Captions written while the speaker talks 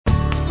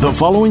The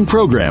following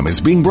program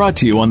is being brought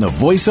to you on the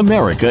Voice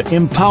America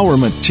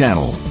Empowerment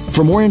Channel.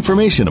 For more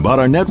information about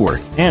our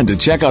network and to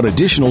check out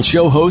additional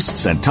show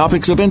hosts and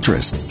topics of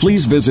interest,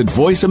 please visit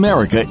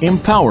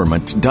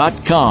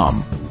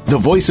voiceamericaempowerment.com. The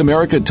Voice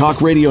America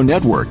Talk Radio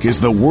Network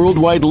is the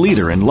worldwide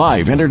leader in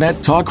live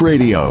Internet talk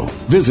radio.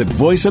 Visit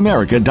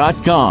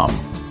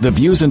voiceamerica.com. The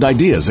views and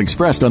ideas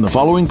expressed on the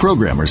following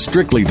program are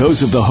strictly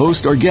those of the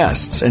host or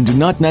guests and do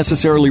not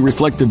necessarily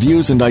reflect the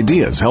views and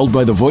ideas held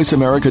by the Voice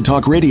America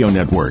Talk Radio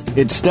Network,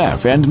 its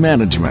staff, and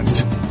management.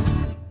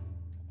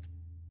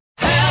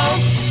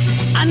 Help!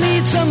 I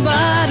need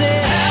somebody.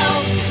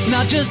 Help!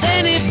 Not just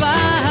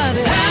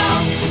anybody.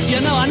 Help!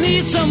 You know I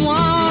need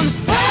someone.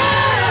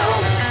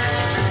 Help!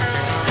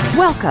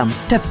 Welcome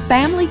to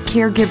Family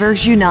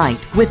Caregivers Unite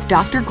with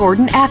Dr.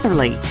 Gordon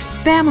Atherley.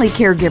 Family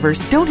caregivers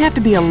don't have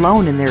to be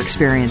alone in their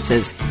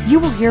experiences.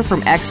 You will hear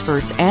from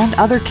experts and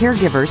other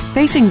caregivers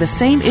facing the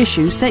same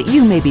issues that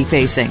you may be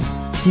facing.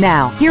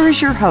 Now, here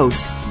is your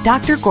host,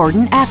 Dr.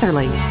 Gordon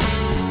Atherley.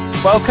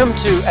 Welcome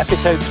to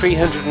episode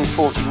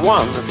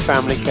 341 of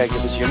Family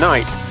Caregivers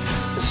Unite.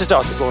 This is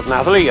Dr. Gordon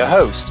Atherley, your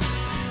host.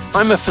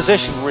 I'm a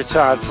physician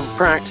retired from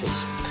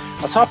practice.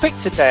 Our topic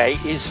today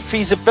is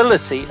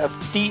feasibility of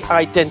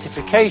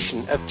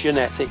de-identification of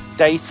genetic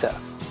data.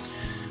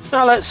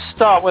 Now let's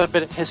start with a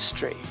bit of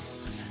history.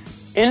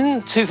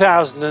 In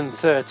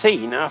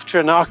 2013,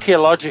 after an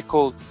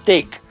archaeological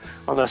dig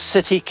on a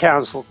city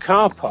council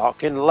car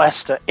park in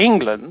Leicester,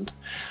 England,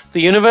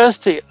 the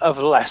University of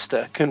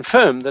Leicester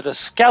confirmed that a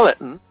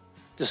skeleton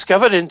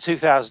discovered in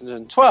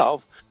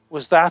 2012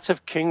 was that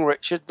of King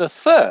Richard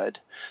III,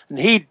 and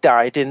he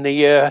died in the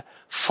year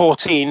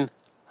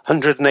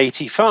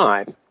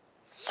 1485.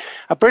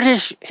 A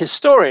British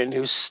historian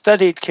who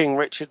studied King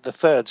Richard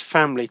III's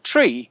family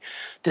tree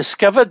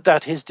discovered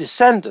that his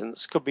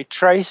descendants could be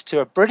traced to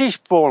a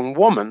British-born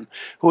woman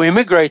who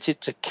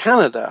immigrated to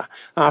Canada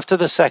after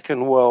the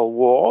Second World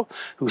War,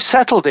 who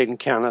settled in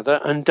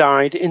Canada and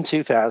died in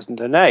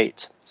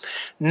 2008.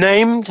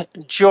 Named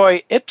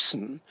Joy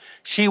Ibsen,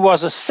 she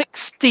was a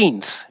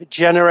 16th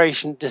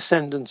generation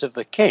descendant of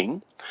the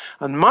king,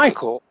 and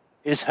Michael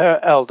is her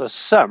eldest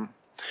son.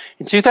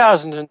 In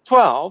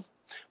 2012,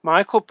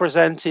 Michael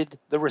presented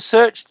the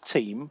research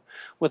team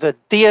with a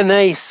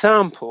DNA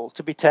sample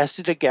to be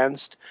tested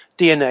against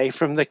DNA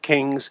from the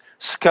king's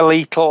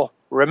skeletal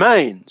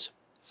remains.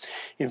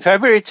 In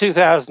February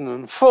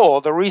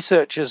 2004, the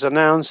researchers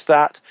announced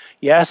that,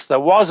 yes,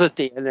 there was a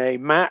DNA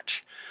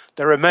match.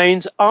 The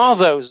remains are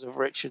those of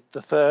Richard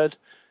III,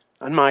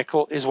 and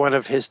Michael is one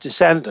of his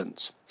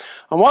descendants.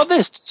 And what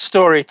this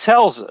story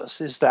tells us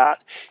is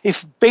that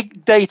if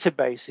big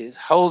databases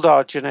hold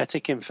our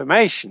genetic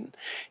information,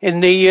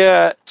 in the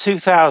year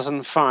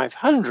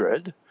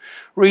 2500,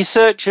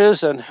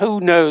 researchers and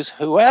who knows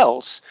who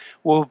else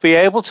will be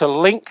able to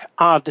link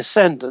our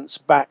descendants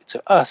back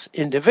to us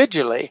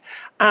individually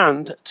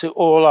and to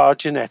all our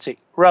genetic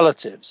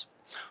relatives.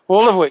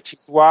 All of which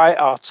is why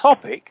our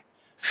topic,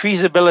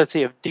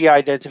 feasibility of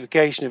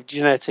de-identification of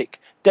genetic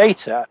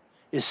data,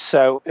 is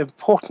so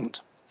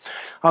important.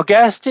 Our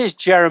guest is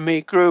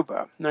Jeremy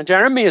Gruber. Now,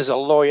 Jeremy is a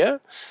lawyer.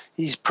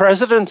 He's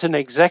president and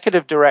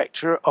executive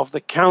director of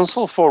the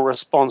Council for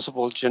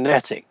Responsible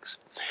Genetics.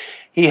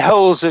 He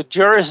holds a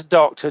Juris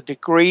Doctor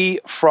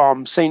degree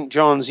from St.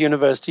 John's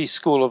University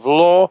School of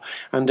Law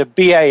and a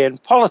BA in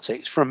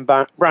politics from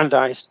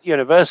Brandeis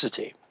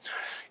University.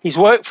 He's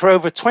worked for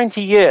over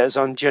 20 years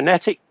on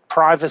genetic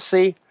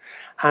privacy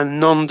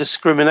and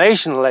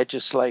non-discrimination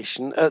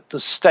legislation at the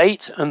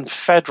state and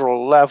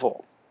federal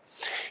level.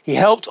 He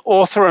helped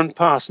author and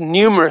pass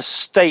numerous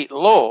state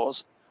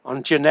laws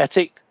on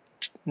genetic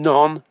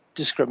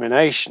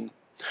non-discrimination.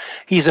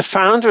 He's a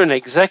founder and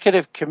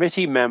executive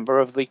committee member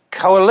of the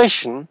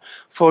Coalition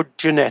for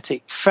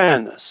Genetic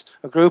Fairness,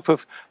 a group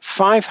of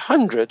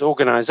 500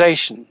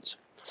 organizations.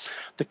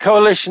 The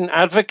coalition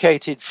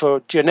advocated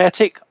for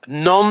genetic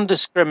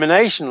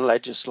non-discrimination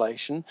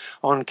legislation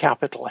on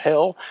Capitol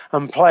Hill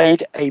and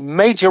played a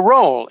major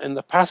role in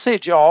the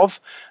passage of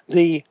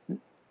the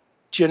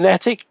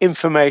Genetic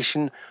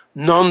Information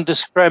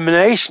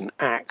Non-Discrimination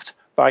Act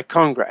by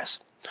Congress.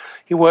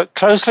 He worked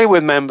closely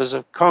with members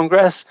of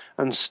Congress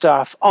and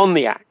staff on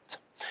the act.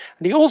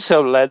 And he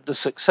also led the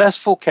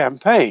successful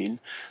campaign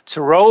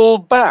to roll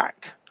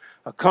back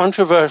a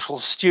controversial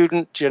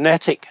student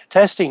genetic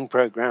testing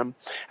program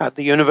at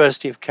the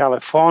University of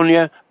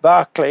California,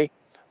 Berkeley,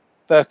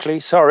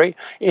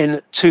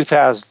 in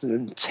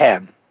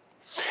 2010.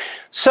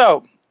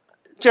 So,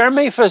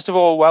 Jeremy, first of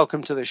all,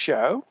 welcome to the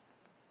show.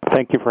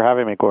 Thank you for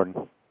having me,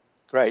 Gordon.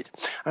 Great.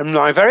 And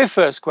my very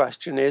first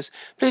question is,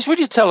 please would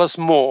you tell us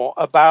more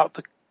about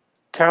the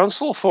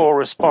Council for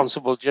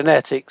Responsible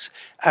Genetics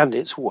and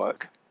its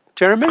work?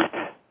 Jeremy?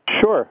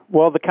 Sure.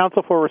 Well, the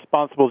Council for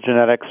Responsible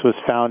Genetics was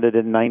founded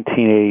in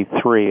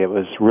 1983. It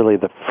was really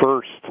the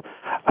first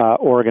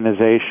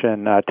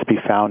organization to be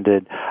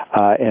founded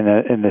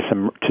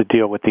to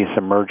deal with this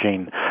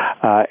emerging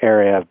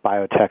area of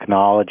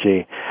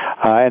biotechnology.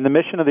 And the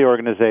mission of the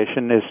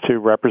organization is to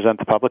represent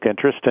the public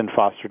interest and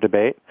foster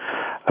debate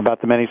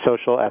about the many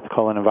social,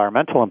 ethical, and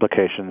environmental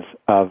implications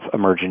of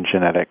emerging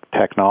genetic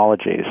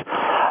technologies.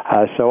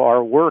 So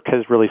our work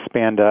has really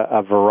spanned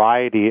a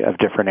variety of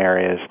different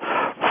areas,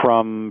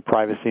 from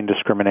privacy and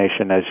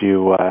discrimination, as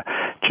you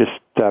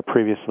just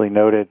previously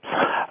noted,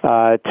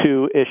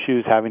 to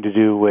issues having to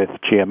do with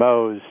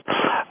GMOs,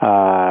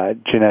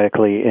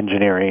 genetically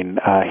engineering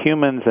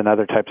humans and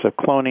other types of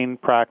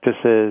cloning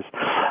practices,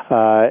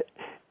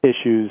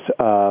 issues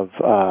of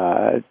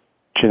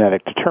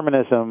genetic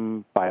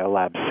determinism,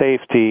 biolab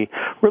safety,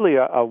 really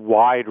a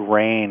wide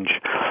range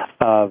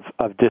of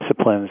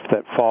disciplines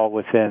that fall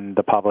within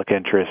the public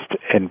interest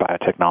in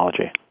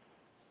biotechnology.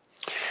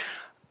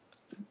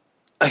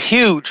 A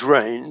huge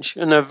range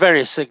and a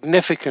very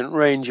significant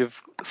range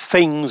of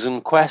things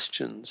and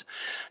questions.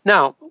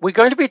 Now, we're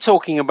going to be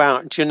talking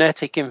about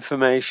genetic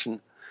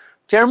information.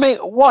 Jeremy,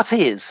 what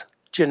is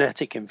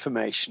genetic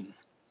information?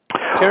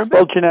 Jeremy?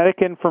 Well, genetic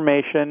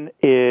information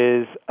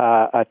is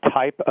a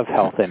type of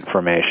health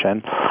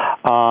information.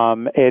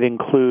 It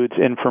includes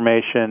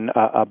information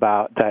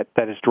about that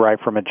is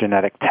derived from a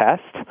genetic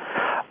test,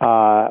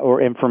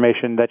 or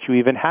information that you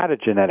even had a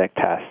genetic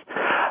test.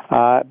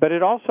 But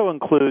it also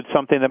includes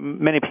something that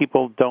many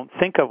people don't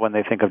think of when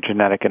they think of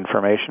genetic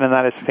information, and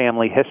that is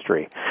family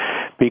history.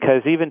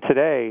 Because even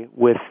today,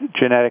 with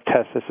genetic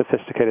tests as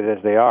sophisticated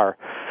as they are,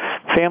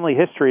 family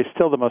history is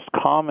still the most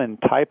common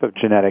type of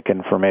genetic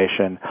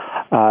information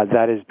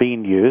that is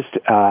being used,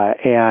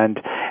 and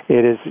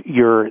it is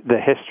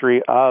the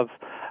history of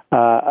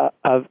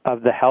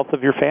the health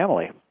of your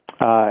family.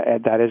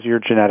 And that is your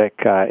genetic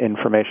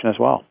information as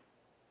well.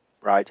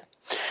 Right.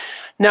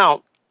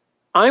 Now,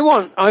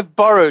 I've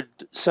borrowed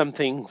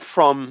something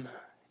from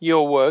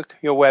your work,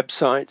 your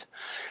website,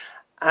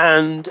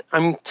 and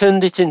I'm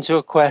turned it into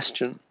a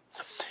question.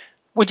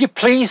 Would you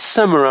please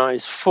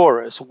summarize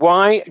for us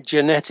why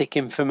genetic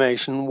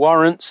information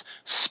warrants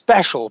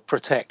special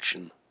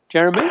protection?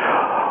 Jeremy?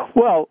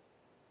 Well,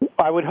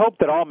 I would hope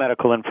that all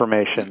medical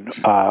information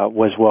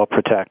was well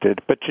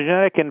protected, but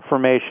genetic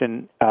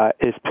information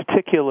is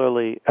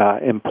particularly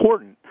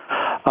important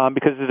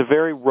because it's a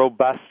very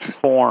robust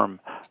form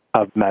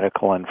of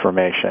medical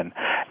information,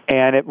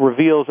 and it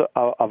reveals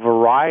a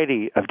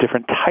variety of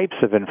different types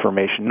of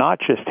information, not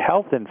just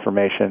health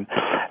information,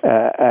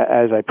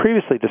 as I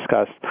previously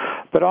discussed,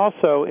 but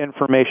also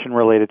information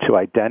related to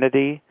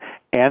identity,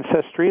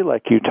 ancestry,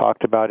 like you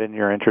talked about in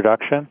your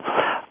introduction,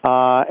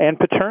 and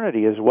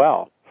paternity as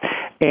well.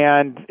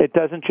 And it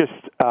doesn't just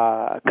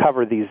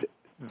cover these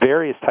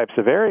various types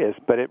of areas,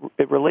 but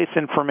it relates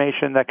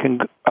information that can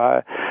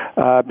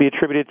be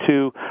attributed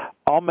to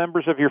all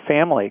members of your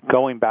family,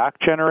 going back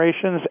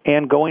generations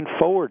and going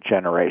forward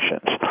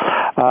generations.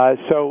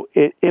 So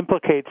it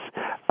implicates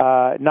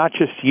not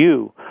just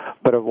you,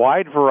 but a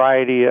wide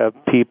variety of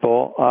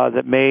people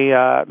that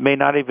may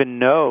not even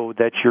know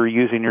that you're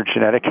using your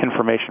genetic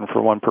information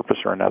for one purpose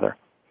or another.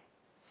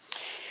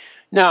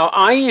 Now,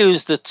 I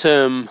use the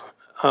term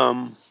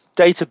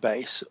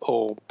database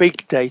or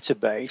big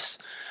database.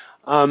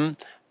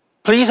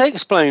 Please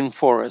explain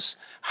for us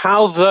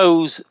how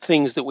those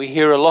things that we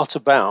hear a lot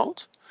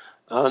about,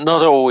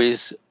 not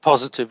always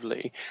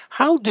positively,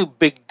 how do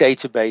big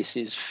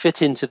databases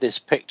fit into this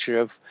picture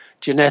of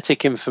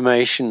genetic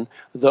information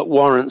that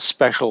warrants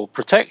special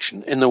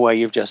protection in the way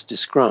you've just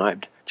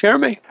described?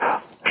 Jeremy?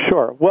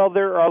 Sure. Well,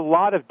 there are a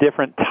lot of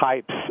different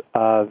types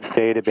of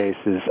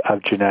databases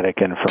of genetic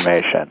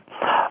information.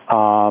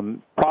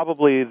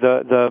 Probably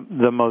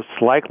the most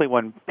likely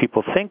one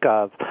people think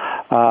of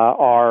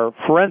are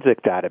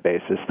forensic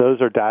databases.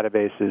 Those are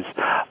databases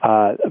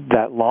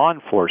that law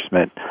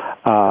enforcement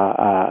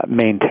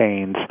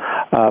maintains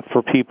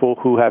for people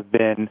who have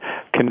been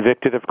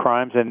convicted of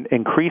crimes, and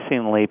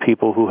increasingly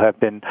people who have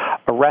been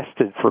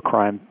arrested for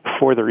crime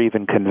before they're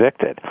even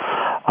convicted.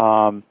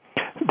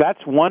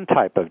 That's one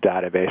type of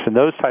database, and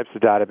those types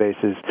of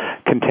databases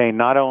contain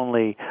not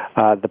only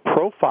the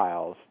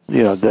profiles,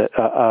 of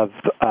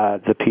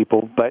the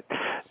people, but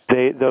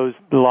those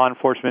law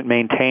enforcement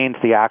maintains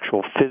the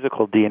actual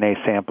physical DNA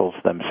samples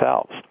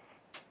themselves.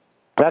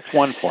 That's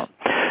one form.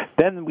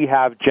 Then we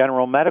have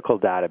general medical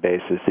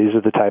databases. These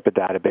are the type of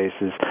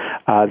databases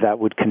that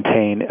would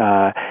contain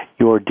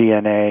your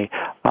DNA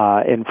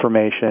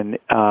information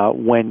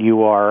when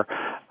you are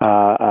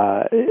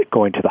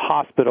going to the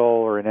hospital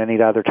or in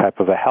any other type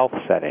of a health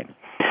setting.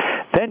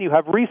 Then you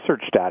have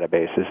research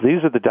databases.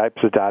 These are the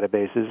types of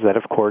databases that,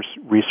 of course,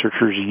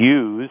 researchers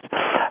use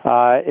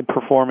in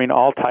performing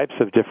all types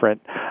of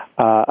different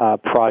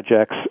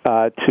projects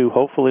to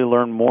hopefully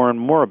learn more and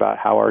more about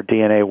how our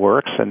DNA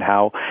works and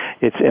how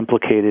it's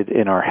implicated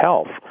in our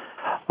health.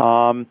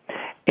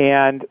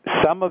 And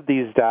some of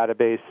these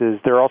databases,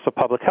 they're also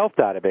public health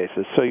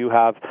databases. So you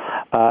have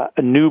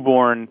a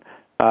newborn,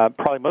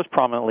 probably most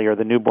prominently are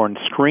the newborn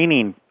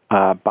screening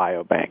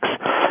biobanks.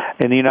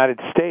 In the United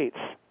States,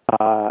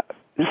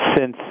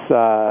 since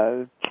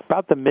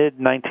about the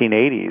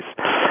mid-1980s,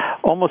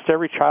 almost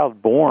every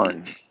child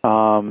born,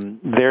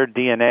 their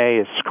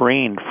DNA is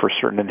screened for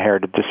certain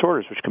inherited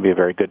disorders, which can be a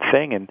very good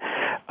thing in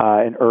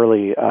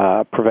early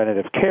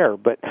preventative care.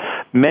 But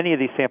many of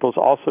these samples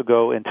also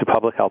go into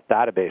public health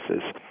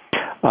databases.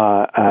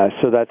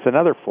 So that's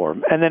another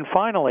form. And then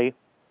finally,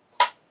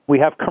 we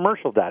have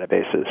commercial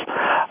databases.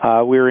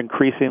 We're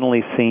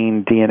increasingly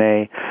seeing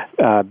DNA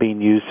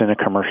being used in a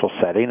commercial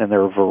setting, and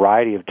there are a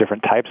variety of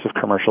different types of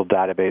commercial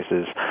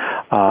databases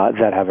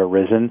that have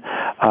arisen.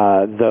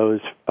 Those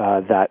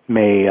that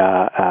may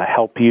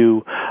help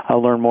you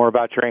learn more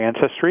about your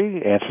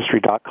ancestry,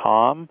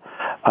 Ancestry.com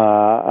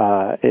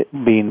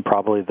it being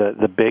probably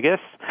the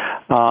biggest.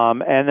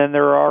 And then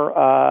there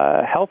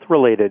are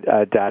health-related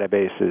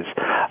databases,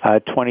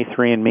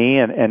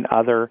 23andMe and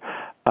other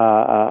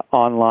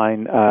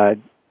online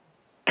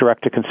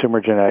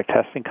direct-to-consumer genetic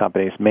testing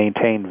companies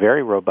maintain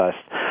very robust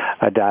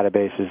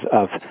databases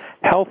of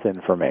health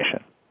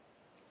information.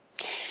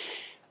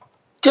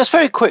 Just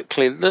very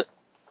quickly,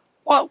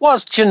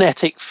 what's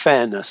genetic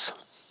fairness?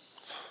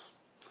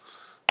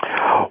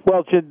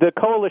 Well, the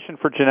Coalition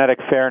for Genetic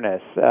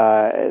Fairness,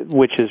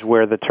 which is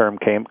where the term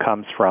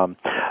comes from,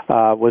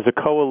 was a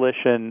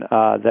coalition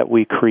that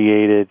we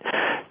created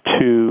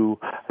to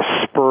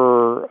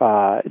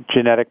spur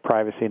genetic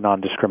privacy and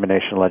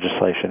non-discrimination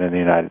legislation in the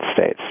United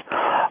States.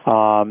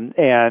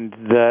 And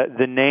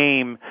the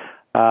name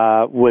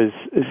was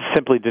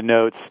simply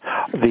denotes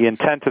the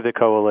intent of the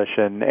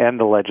coalition and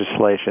the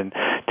legislation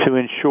to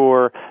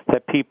ensure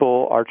that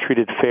people are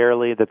treated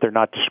fairly, that they're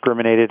not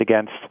discriminated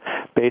against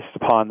based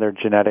upon their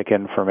genetic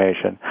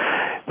information.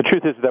 The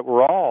truth is that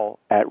we're all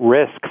at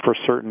risk for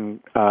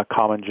certain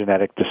common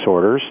genetic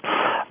disorders.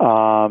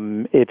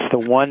 It's the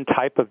one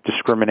type of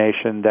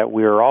discrimination that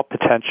we are all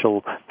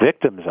potential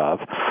victims of,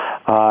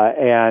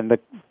 and the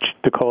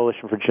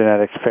Coalition for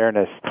Genetic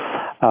Fairness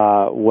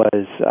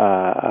was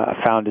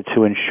founded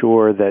to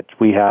ensure that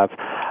we have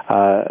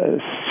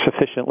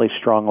sufficiently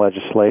strong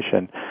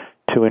legislation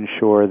to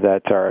ensure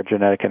that our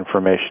genetic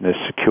information is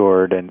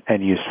secured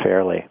and used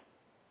fairly.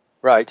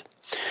 Right.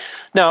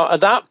 Now,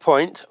 at that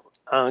point,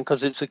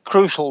 because it's a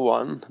crucial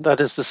one, that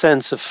is the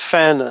sense of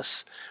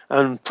fairness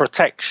and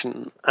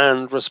protection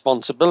and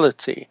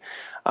responsibility.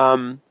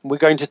 We're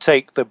going to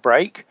take the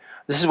break.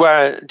 This is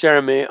where,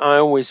 Jeremy, I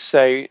always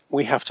say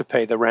we have to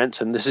pay the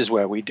rent, and this is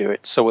where we do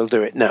it, so we'll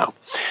do it now.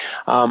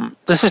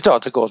 This is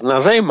Dr. Gordon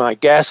Atherley. My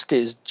guest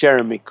is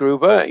Jeremy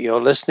Gruber.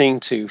 You're listening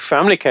to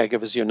Family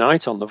Caregivers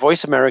Unite on the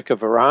Voice America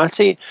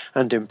Variety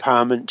and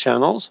Empowerment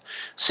channels,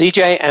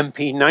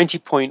 CJMP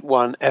 90.1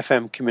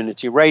 FM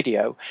Community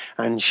Radio,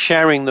 and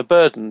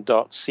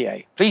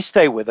sharingtheburden.ca. Please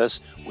stay with us.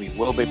 We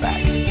will be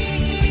back.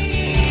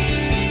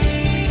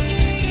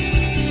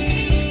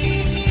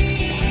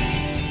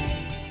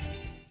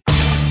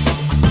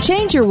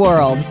 Change your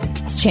world.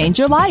 Change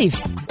your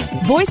life.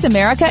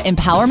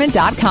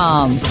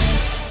 VoiceAmericaEmpowerment.com.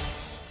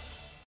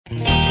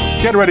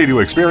 Get ready to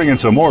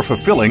experience a more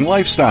fulfilling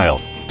lifestyle.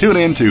 Tune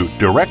in to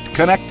Direct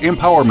Connect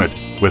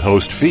Empowerment with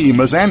host Fee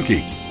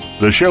Mazanke.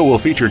 The show will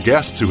feature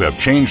guests who have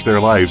changed their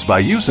lives by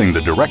using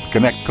the Direct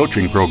Connect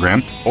coaching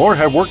program or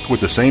have worked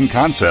with the same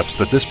concepts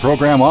that this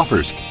program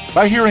offers.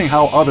 By hearing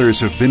how others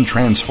have been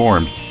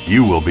transformed,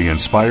 you will be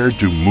inspired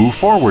to move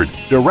forward.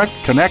 Direct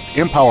Connect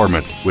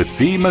Empowerment with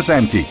Fee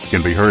Mazanke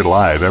can be heard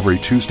live every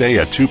Tuesday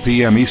at 2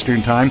 p.m.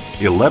 Eastern Time,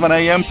 11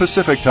 a.m.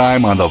 Pacific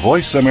Time on the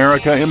Voice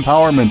America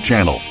Empowerment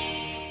Channel.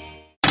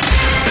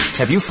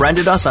 Have you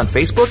friended us on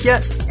Facebook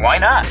yet? Why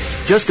not?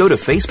 Just go to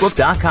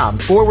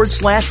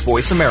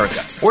facebook.com/Voice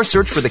America or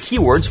search for the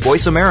keywords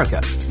Voice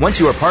America. Once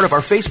you are part of our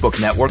Facebook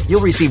network,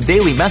 you'll receive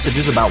daily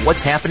messages about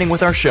what's happening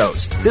with our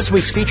shows, this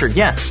week's featured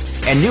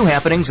guests, and new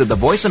happenings at the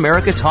Voice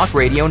America Talk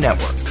Radio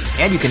Network.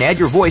 And you can add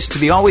your voice to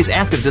the always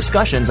active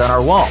discussions on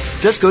our wall.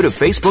 Just go to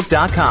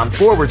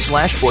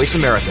facebook.com/Voice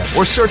America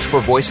or search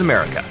for Voice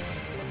America.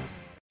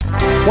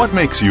 What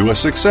makes you a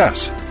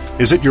success?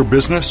 Is it your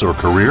business or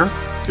career?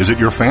 Is it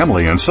your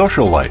family and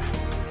social life?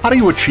 How do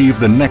you achieve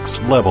the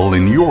next level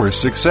in your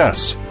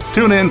success?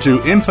 Tune in to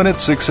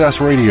Infinite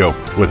Success Radio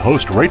with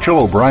host Rachel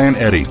O'Brien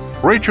Eddy.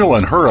 Rachel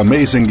and her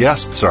amazing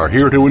guests are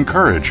here to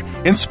encourage,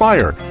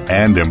 inspire,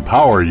 and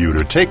empower you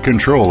to take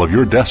control of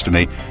your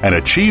destiny and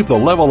achieve the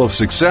level of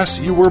success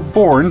you were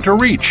born to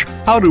reach.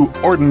 How do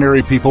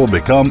ordinary people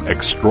become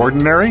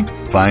extraordinary?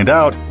 Find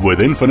out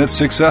with Infinite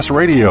Success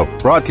Radio,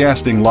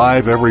 broadcasting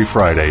live every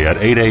Friday at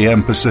 8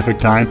 a.m. Pacific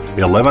Time,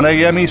 11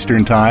 a.m.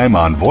 Eastern Time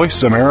on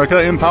Voice America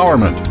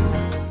Empowerment.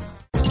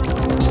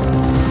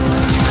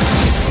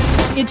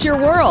 It's your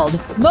world.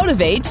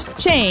 Motivate,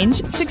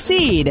 change,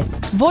 succeed.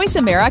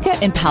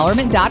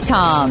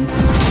 VoiceAmericaEmpowerment.com.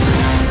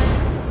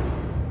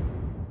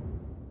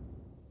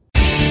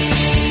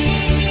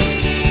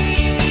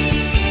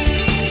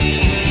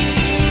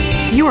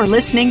 You are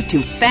listening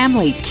to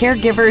Family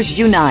Caregivers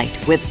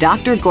Unite with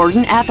Dr.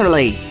 Gordon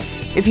Atherley.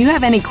 If you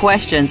have any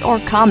questions or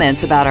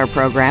comments about our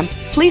program,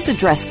 please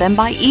address them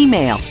by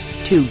email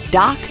to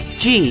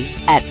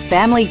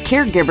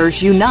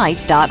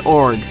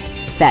docg@familycaregiversunite.org.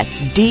 That's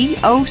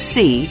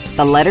DOC,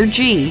 the letter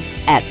G,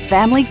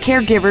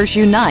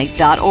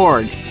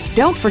 @familycaregiversunite.org.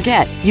 Don't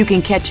forget, you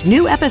can catch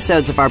new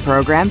episodes of our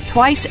program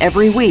twice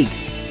every week.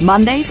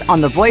 Mondays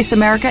on the Voice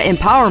America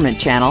Empowerment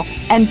Channel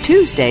and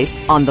Tuesdays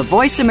on the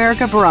Voice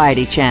America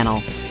Variety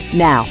Channel.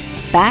 Now,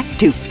 back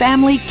to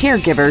Family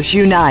Caregivers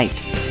Unite.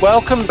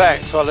 Welcome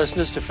back to our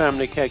listeners to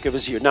Family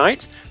Caregivers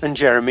Unite and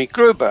Jeremy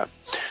Gruber.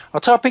 Our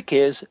topic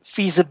is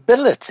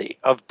feasibility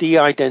of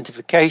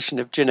de-identification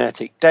of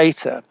genetic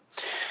data.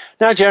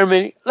 Now,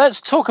 Jeremy,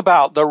 let's talk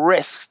about the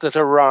risks that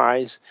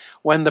arise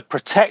when the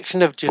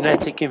protection of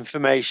genetic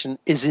information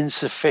is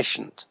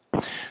insufficient.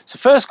 So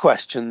first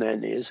question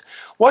then is,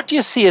 what do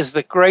you see as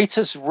the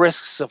greatest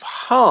risks of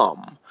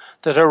harm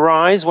that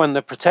arise when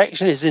the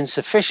protection is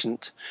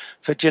insufficient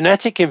for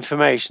genetic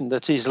information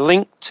that is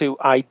linked to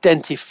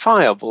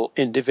identifiable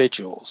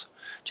individuals?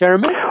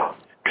 Jeremy?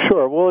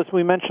 Sure. Well, as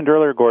we mentioned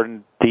earlier,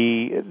 Gordon,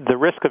 the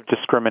risk of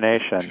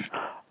discrimination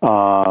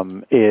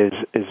is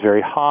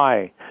very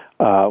high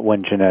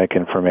when genetic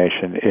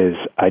information is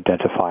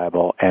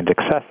identifiable and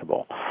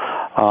accessible.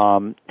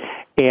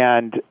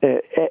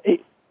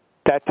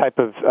 That type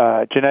of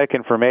genetic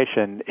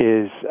information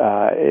is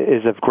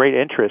of great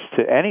interest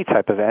to any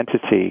type of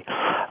entity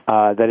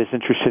that is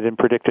interested in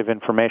predictive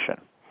information.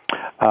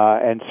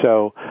 And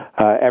so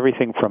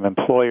everything from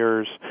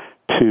employers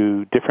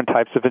to different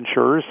types of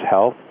insurers,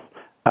 health,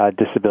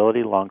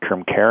 disability,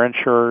 long-term care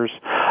insurers,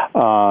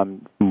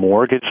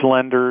 mortgage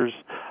lenders,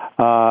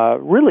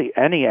 really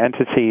any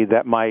entity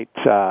that might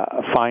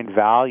find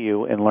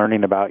value in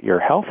learning about your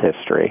health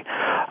history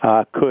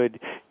could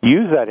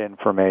use that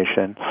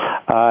information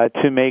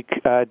to make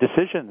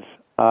decisions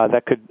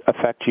that could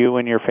affect you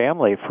and your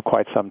family for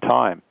quite some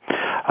time.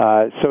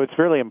 So it's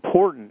really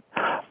important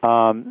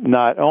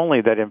not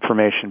only that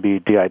information be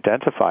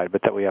de-identified,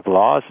 but that we have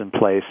laws in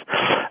place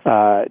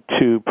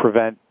to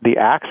prevent the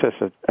access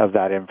of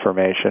that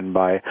information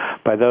by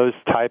those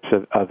types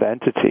of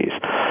entities.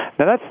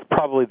 Now, that's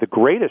probably the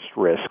greatest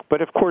risk,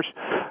 but of course,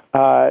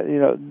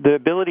 the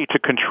ability to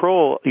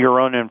control your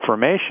own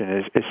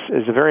information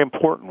is a very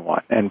important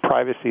one, and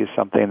privacy is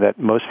something that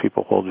most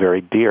people hold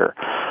very dear.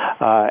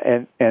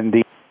 And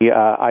the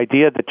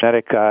idea that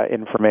genetic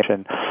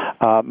information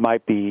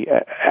might be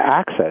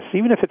accessed,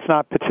 even if it's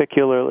not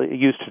particularly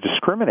used to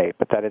discriminate,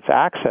 but that it's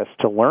access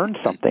to learn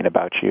something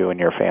about you and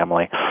your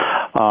family,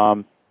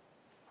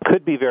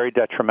 could be very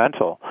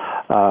detrimental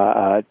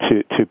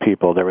to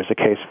people. There was a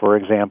case, for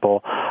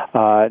example,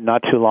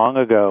 not too long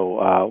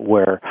ago,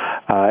 where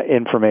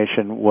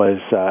information was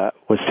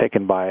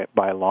taken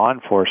by law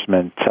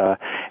enforcement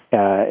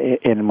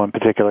in one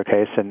particular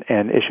case,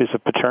 and issues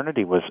of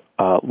paternity was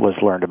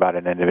learned about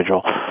an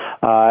individual,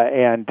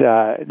 and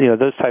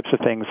those types of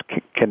things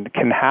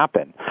can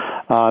happen.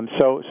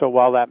 So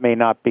while that may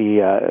not be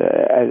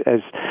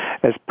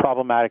as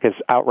problematic as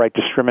outright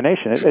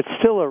discrimination, it's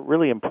still a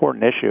really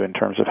important issue in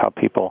terms of how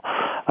people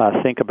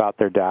think about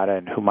their data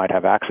and who might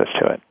have access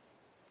to it.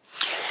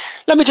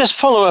 Let me just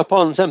follow up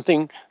on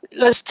something.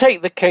 Let's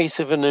take the case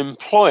of an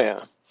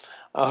employer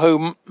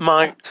who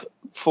might,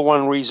 for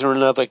one reason or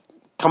another,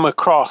 come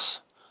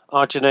across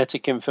our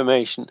genetic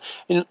information.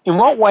 In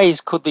what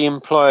ways could the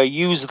employer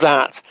use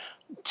that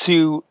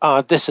to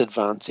our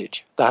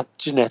disadvantage, that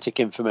genetic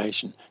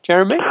information?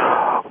 Jeremy?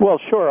 Well,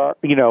 sure.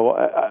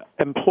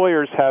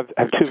 Employers have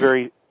two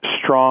very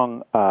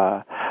strong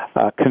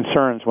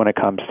concerns when it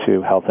comes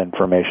to health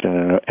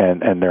information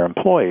and their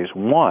employees.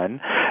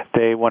 One,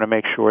 they want to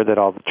make sure that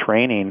all the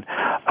training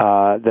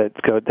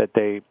that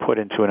they put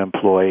into an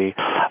employee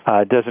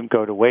doesn't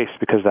go to waste,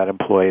 because that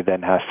employee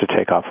then has to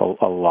take off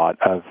a lot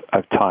of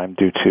time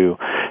due to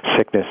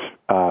sickness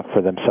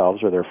for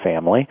themselves or their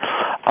family.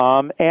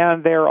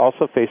 And they're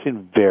also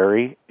facing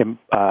very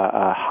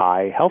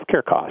high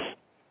healthcare costs.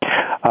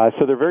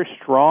 So there are very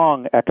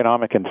strong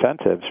economic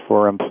incentives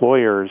for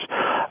employers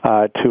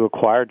to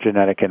acquire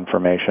genetic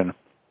information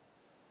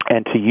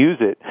and to use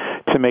it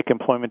to make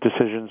employment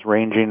decisions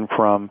ranging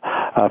from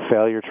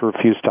failure to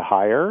refuse to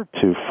hire,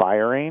 to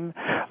firing,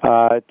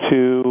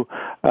 to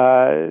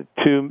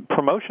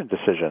promotion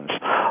decisions.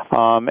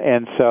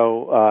 And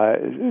so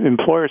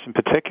employers in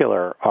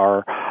particular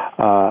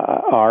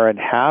are and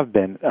have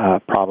been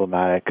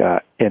problematic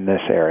in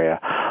this area.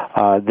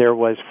 There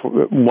was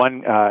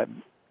one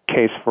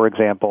case, for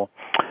example,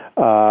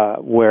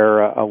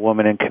 where a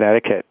woman in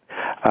Connecticut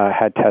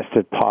had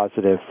tested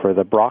positive for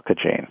the BRCA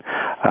gene.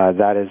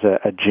 That is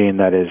a gene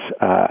that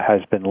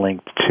has been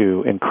linked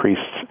to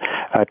increased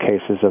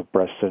cases of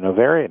breast and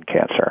ovarian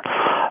cancer.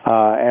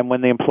 And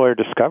when the employer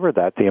discovered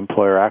that, the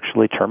employer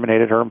actually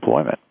terminated her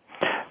employment,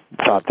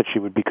 thought that she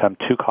would become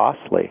too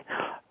costly,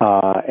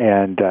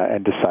 and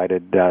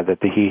decided that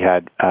he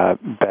had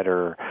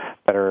better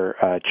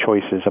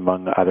choices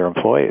among other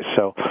employees.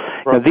 So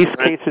these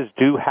cases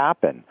do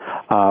happen.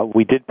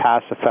 We did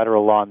pass a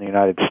federal law in the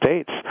United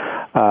States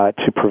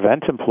to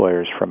prevent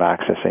employers from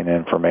accessing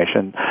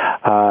information.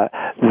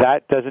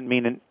 That doesn't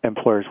mean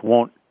employers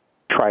won't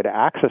try to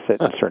access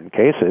it in certain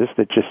cases.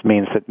 That just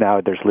means that now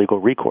there's legal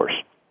recourse.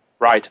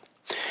 Right.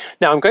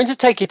 Now, I'm going to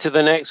take you to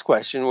the next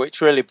question,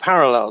 which really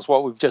parallels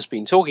what we've just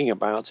been talking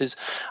about,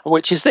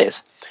 which is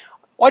this.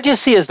 What do you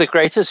see as the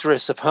greatest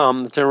risks of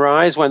harm that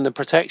arise when the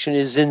protection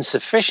is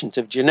insufficient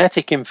of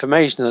genetic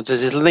information that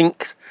is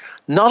linked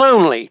not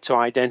only to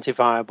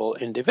identifiable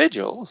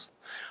individuals,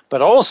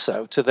 but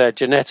also to their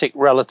genetic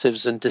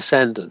relatives and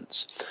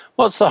descendants?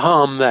 What's the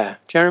harm there,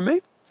 Jeremy?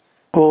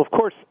 Well, of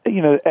course,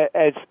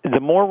 as the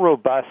more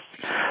robust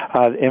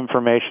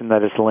information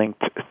that is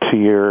linked to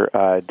your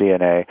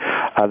DNA,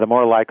 the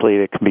more likely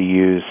it can be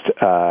used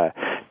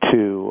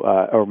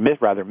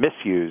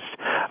misused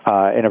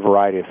in a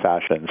variety of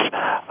fashions.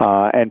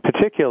 And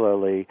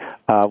particularly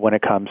when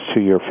it comes to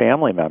your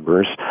family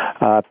members,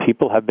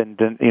 people have been,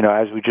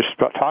 as we just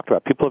talked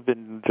about, people have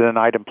been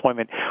denied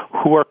employment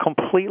who are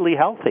completely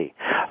healthy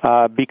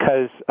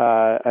because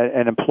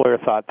an employer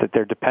thought that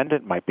their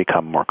dependent might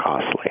become more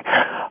costly.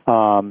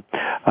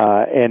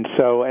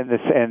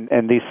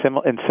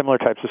 Similar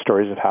types of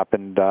stories have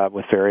happened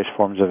with various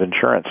forms of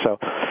insurance. So,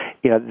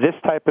 this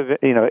type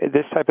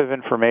of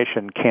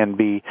information can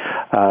be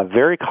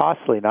very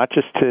costly, not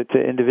just to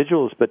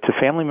individuals, but to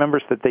family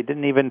members that they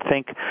didn't even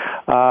think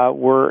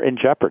were in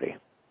jeopardy.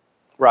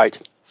 Right.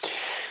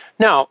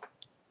 Now,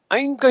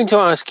 I'm going to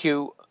ask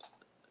you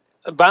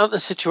about the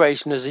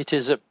situation as it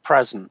is at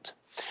present.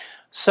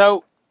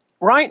 So,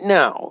 right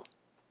now,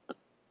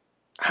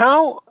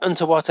 how and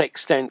to what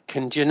extent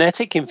can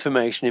genetic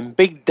information in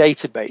big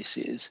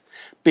databases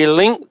be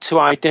linked to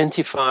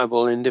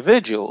identifiable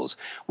individuals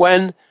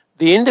when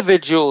the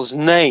individuals'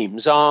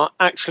 names are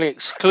actually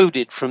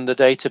excluded from the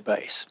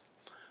database?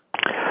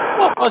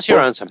 What's your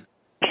answer?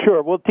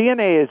 Sure. Well,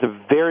 DNA is a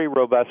very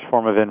robust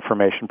form of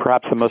information,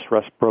 perhaps the most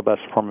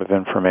robust form of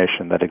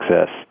information that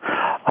exists.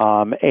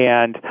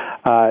 And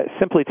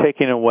simply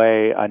taking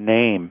away a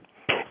name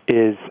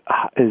is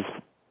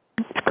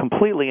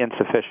completely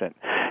insufficient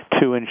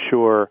to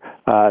ensure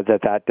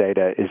that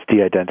data is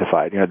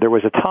de-identified. There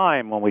was a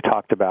time when we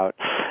talked about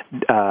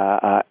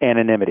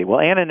anonymity. Well,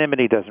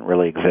 anonymity doesn't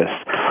really exist.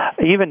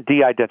 Even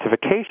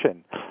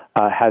de-identification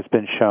has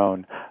been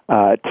shown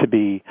to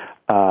be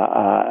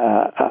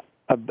a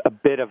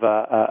bit of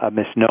a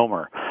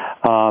misnomer.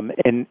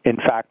 In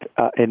fact,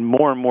 in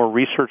more and more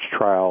research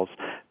trials,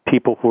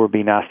 people who are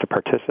being asked to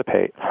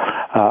participate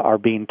are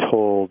being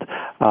told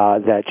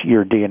that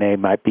your DNA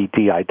might be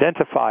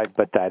de-identified,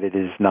 but that it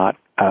is not,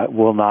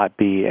 will not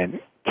be, and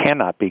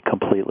cannot be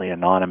completely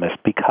anonymous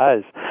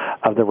because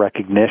of the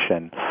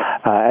recognition,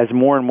 as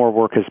more and more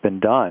work has been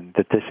done,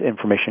 that this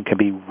information can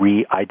be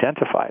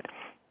re-identified.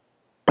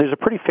 There's a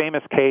pretty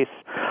famous case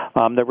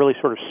that really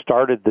sort of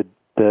started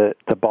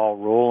the ball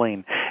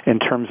rolling in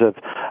terms of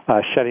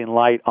shedding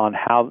light on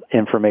how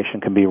information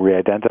can be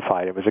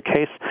re-identified. It was a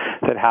case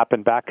that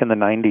happened back in the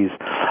 90s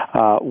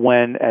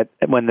when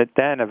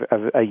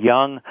a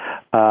young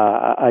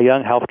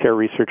healthcare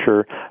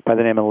researcher by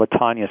the name of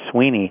LaTanya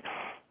Sweeney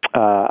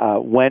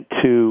went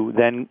to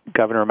then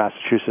Governor of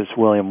Massachusetts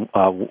William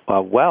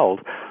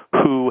Weld,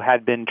 who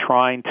had been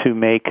trying to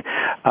make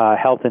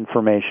health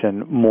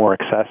information more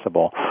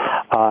accessible.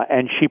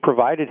 And she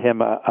provided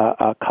him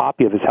a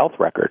copy of his health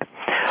record.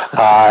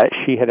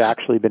 She had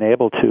actually been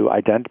able to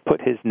attach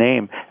his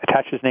name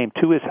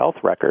to his health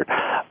record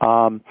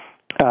by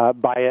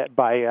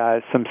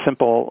some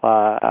simple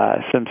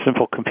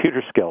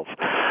computer skills.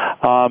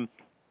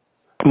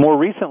 More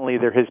recently,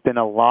 there has been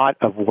a lot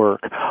of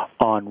work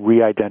on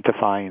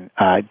re-identifying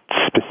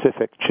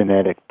specific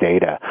genetic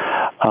data.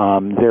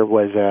 There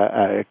was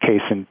a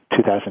case in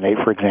 2008,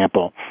 for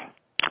example,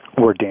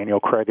 where Daniel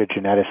Craig, a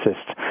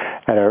geneticist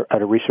at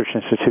a research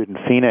institute in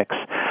Phoenix,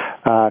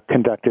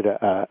 conducted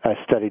a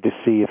study to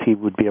see if he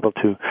would be able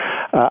to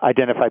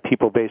identify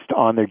people based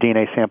on their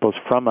DNA samples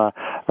from a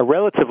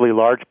relatively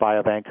large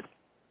biobank,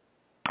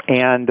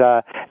 and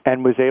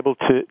was able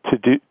to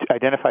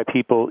identify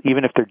people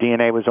even if their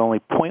DNA was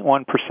only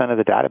 0.1% of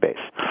the database.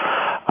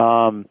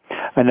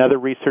 Another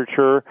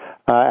researcher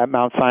at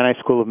Mount Sinai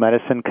School of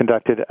Medicine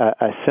conducted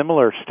a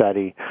similar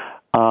study.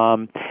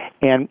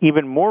 And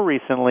even more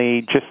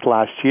recently, just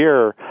last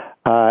year,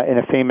 in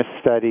a famous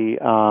study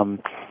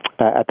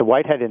at the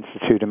Whitehead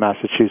Institute in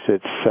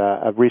Massachusetts,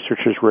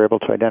 researchers were able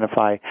to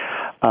identify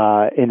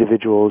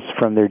individuals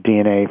from their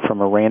DNA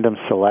from a random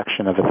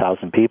selection of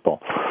 1,000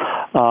 people.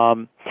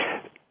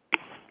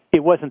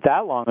 It wasn't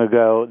that long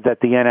ago that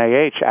the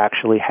NIH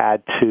actually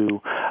had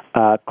to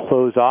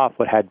close off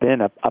what had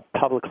been a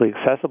publicly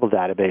accessible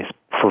database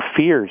for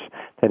fears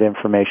that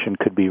information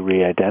could be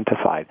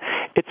re-identified.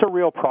 It's a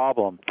real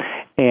problem,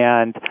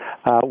 and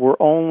we're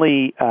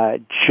only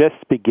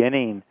just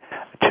beginning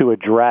to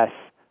address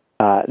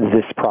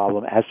this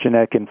problem as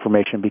genetic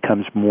information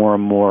becomes more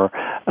and more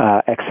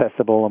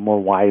accessible and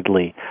more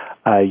widely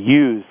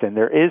used. And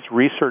there is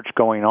research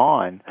going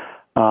on,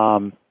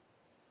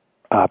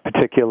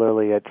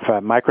 particularly at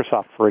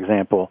Microsoft, for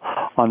example,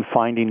 on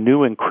finding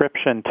new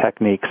encryption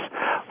techniques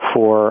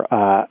for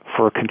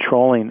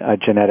controlling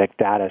genetic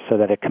data so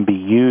that it can be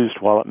used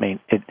while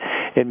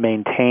it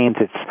maintains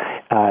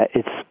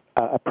its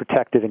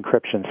protected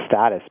encryption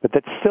status. But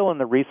that's still in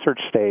the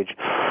research stage,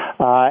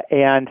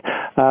 and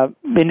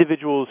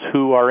individuals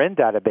who are in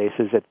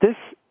databases at this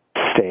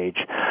stage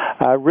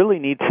really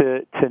need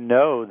to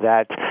know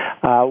that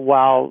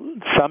while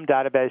some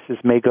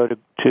databases may go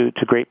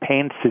to great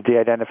pains to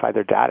de-identify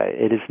their data,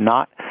 it is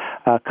not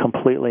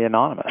completely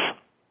anonymous.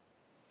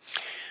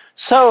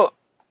 So,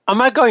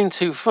 am I going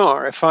too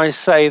far if I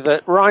say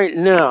that right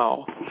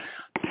now,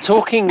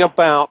 talking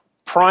about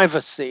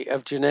privacy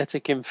of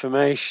genetic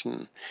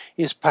information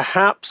is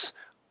perhaps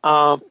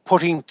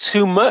putting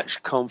too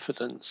much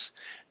confidence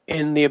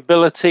in the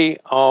ability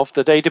of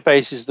the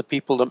databases, the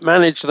people that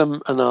manage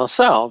them, and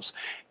ourselves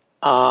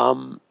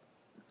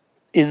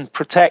in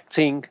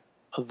protecting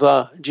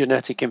the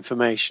genetic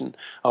information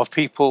of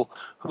people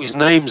whose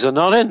names are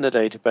not in the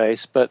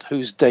database, but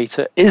whose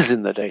data is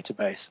in the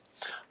database?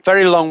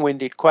 Very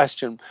long-winded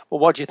question. Well,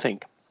 what do you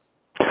think?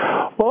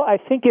 Well, I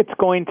think it's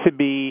going to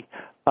be,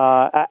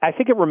 I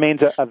think it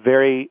remains a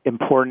very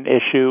important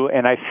issue,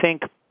 and I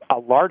think a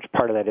large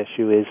part of that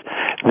issue is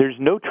there's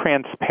no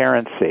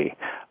transparency.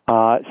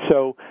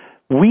 So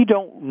we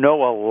don't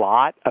know a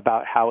lot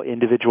about how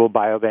individual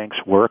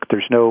biobanks work.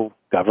 There's no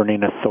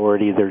governing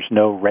authority. There's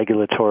no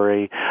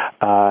regulatory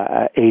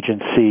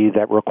agency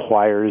that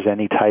requires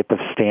any type of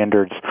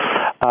standards.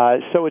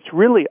 So it's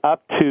really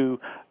up to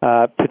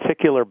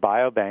particular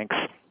biobanks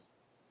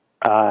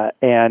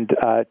and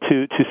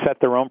to set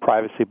their own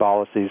privacy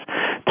policies,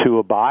 to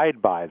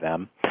abide by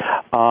them,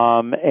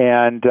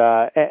 and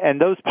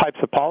those types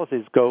of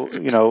policies go,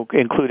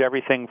 include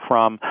everything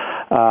from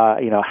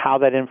how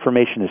that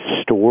information is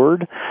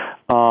stored,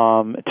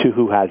 to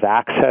who has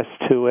access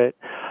to it,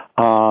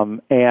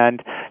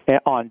 and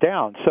on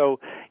down. So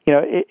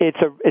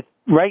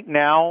right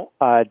now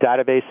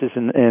databases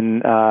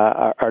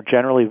are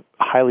generally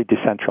highly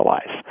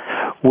decentralized,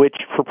 which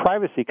for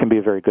privacy can be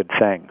a very good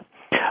thing.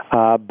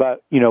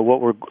 But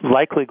what we're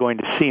likely going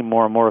to see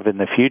more and more of in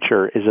the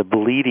future is a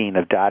bleeding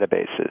of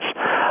databases,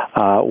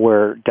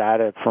 where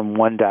data from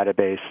one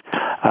database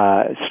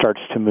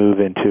starts to move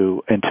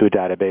into a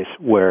database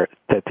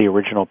that the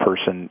original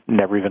person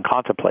never even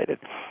contemplated.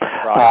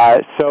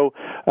 Right. So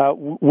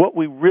what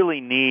we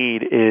really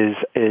need is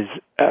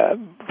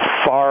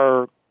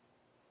far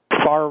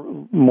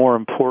more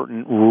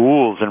important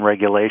rules and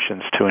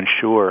regulations to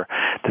ensure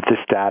that this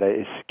data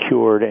is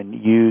secured and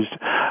used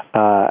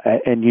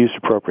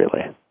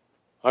appropriately.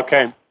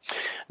 Okay.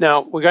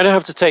 Now, we're going to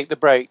have to take the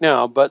break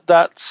now, but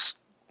that's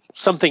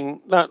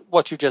something that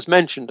what you just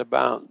mentioned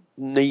about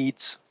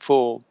needs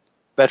for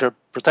better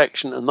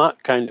protection and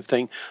that kind of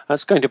thing,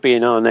 that's going to be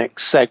in our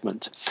next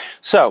segment.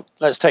 So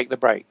let's take the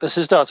break. This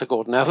is Dr.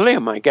 Gordon Atherley,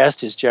 and my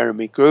guest is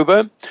Jeremy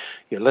Gruber.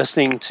 You're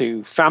listening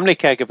to Family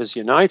Caregivers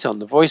Unite on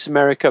the Voice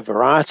America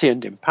Variety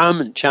and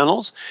Empowerment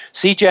channels,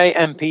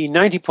 CJMP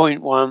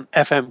 90.1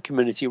 FM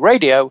Community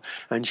Radio,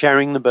 and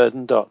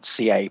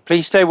sharingtheburden.ca.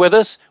 Please stay with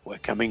us. We're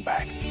coming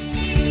back.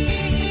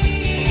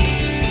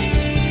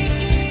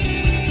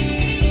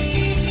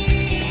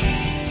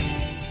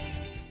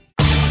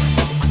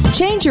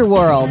 Change your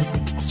world.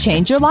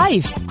 Change your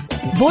life.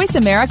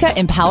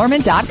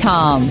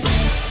 VoiceAmericaEmpowerment.com.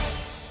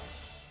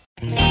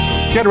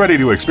 Get ready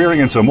to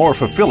experience a more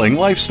fulfilling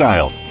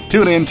lifestyle.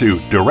 Tune in to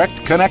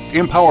Direct Connect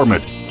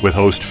Empowerment with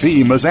host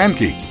Fee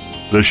Mazanke.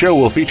 The show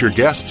will feature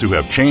guests who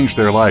have changed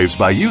their lives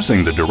by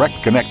using the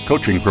Direct Connect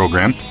coaching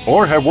program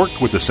or have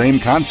worked with the same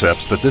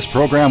concepts that this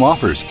program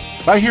offers.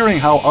 By hearing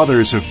how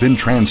others have been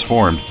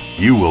transformed,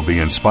 you will be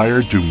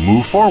inspired to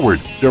move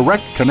forward.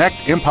 Direct Connect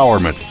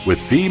Empowerment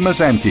with Fee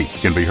Mazanke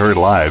can be heard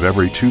live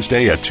every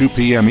Tuesday at 2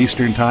 p.m.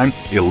 Eastern Time,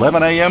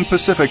 11 a.m.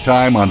 Pacific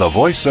Time on the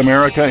Voice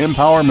America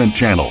Empowerment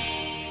Channel.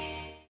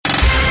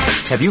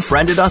 Have you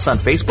friended us on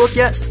Facebook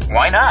yet?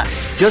 Why not?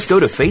 Just go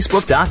to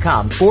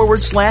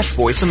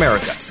facebook.com/Voice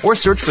America or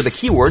search for the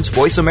keywords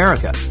Voice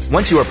America.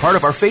 Once you are part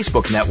of our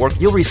Facebook network,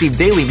 you'll receive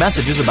daily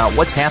messages about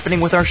what's happening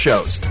with our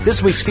shows,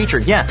 this week's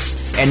featured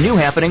guests, and new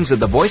happenings of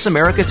the Voice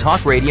America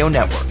Talk Radio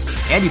Network.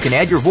 And you can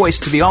add your voice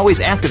to the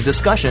always active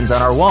discussions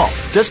on our wall.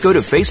 Just go to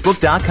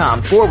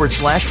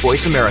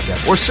facebook.com/Voice America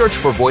or search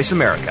for Voice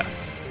America.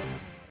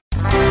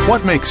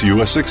 What makes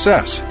you a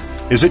success?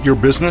 Is it your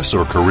business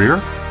or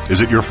career? Is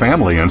it your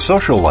family and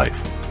social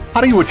life? How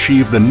do you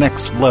achieve the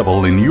next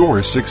level in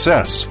your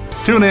success?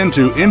 Tune in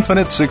to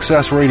Infinite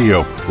Success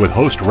Radio with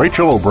host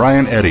Rachel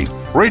O'Brien Eddy.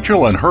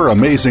 Rachel and her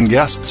amazing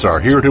guests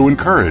are here to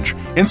encourage,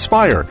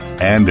 inspire,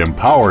 and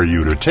empower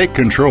you to take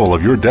control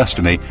of your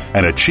destiny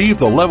and achieve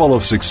the level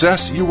of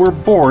success you were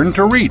born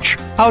to reach.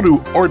 How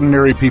do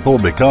ordinary people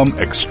become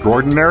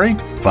extraordinary?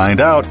 Find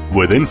out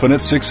with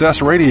Infinite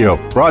Success Radio,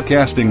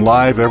 broadcasting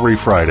live every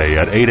Friday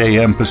at 8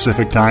 a.m.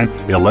 Pacific Time,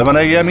 11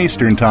 a.m.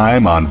 Eastern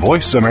Time on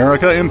Voice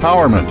America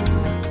Empowerment.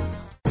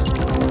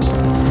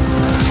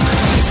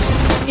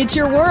 It's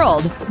your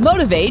world.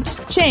 Motivate,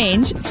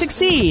 change,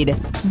 succeed.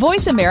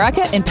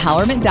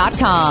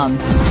 VoiceAmericaEmpowerment.com.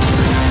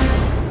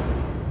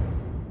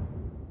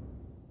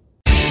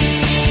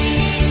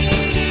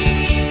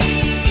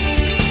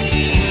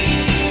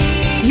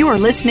 You are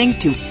listening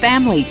to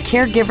Family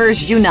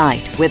Caregivers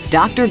Unite with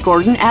Dr.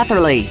 Gordon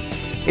Atherley.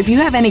 If you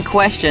have any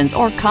questions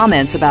or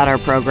comments about our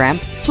program,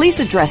 please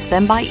address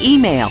them by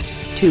email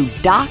to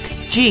doc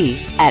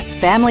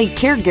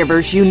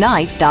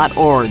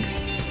DOCG@FamilyCaregiversUnite.org.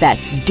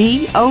 That's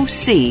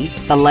DOC,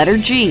 the letter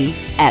G,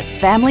 at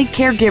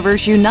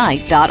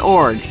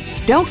FamilyCaregiversUnite.org.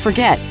 Don't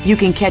forget, you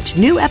can catch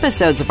new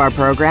episodes of our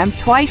program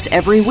twice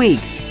every week.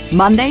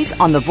 Mondays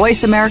on the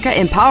Voice America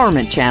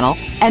Empowerment Channel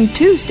and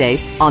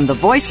Tuesdays on the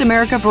Voice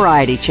America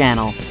Variety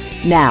Channel.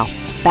 Now,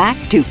 back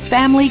to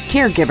Family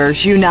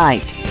Caregivers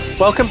Unite.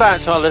 Welcome back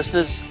to our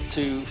listeners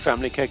to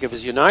Family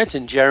Caregivers Unite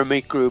and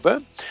Jeremy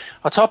Gruber.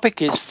 Our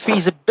topic is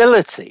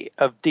feasibility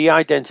of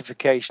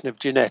de-identification of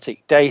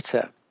genetic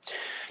data.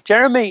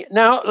 Jeremy,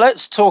 now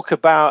let's talk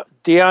about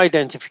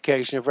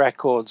de-identification of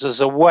records as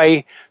a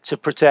way to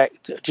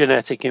protect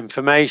genetic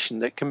information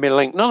that can be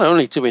linked not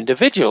only to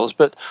individuals,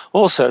 but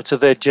also to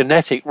their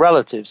genetic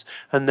relatives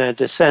and their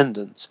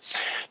descendants.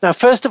 Now,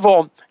 first of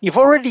all, you've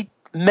already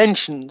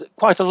mentioned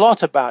quite a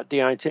lot about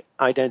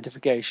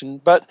de-identification,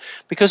 but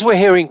because we're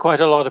hearing quite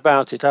a lot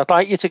about it, I'd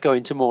like you to go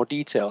into more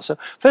detail. So,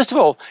 first of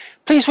all,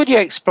 please would you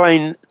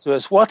explain to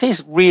us what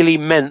is really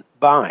meant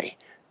by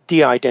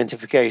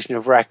de-identification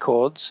of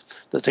records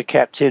that are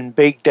kept in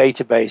big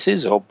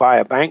databases or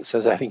biobanks,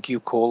 as I think you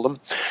call them,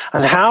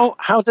 and how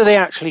do they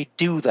actually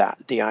do that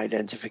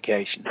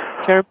de-identification?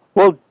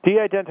 Well,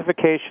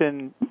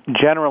 de-identification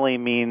generally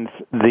means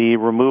the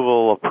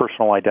removal of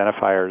personal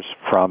identifiers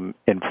from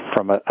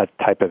a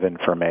type of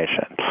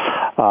information.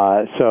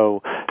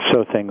 So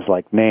things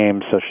like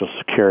name, social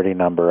security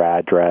number,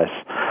 address,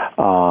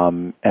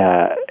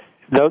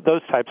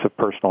 those types of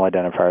personal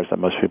identifiers that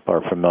most people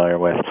are familiar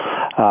with,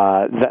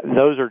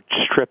 those are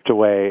stripped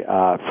away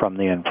from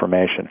the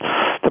information.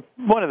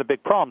 One of the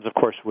big problems, of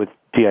course, with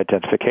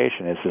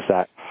de-identification is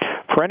that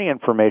for any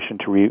information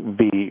to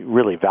be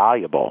really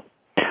valuable,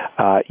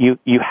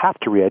 you have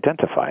to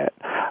re-identify it.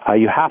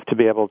 You have to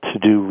be able to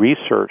do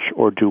research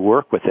or do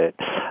work with it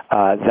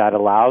that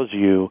allows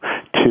you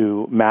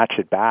to match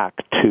it back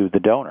to the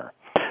donor.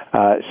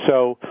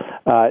 So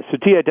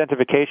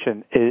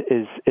de-identification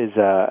is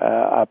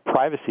a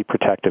privacy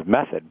protective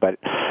method, but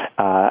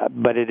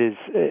it is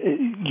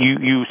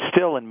you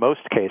still in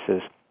most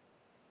cases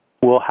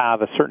will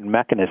have a certain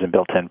mechanism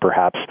built in.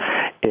 Perhaps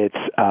it's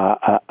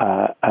a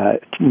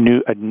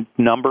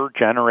number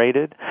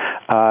generated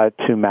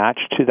to match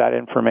to that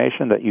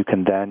information that you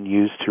can then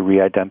use to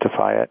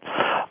re-identify it.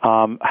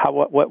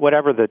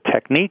 Whatever the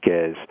technique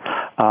is,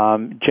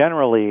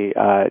 generally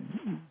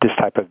this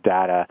type of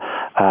data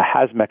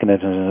has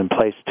mechanisms in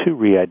place to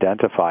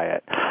re-identify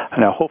it.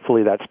 Now,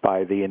 hopefully that's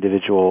by the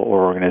individual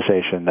or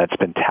organization that's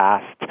been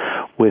tasked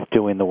with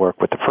doing the work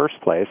with the first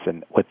place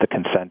and with the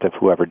consent of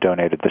whoever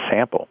donated the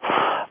sample.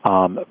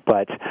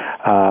 But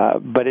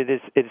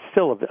it's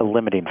still a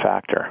limiting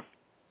factor.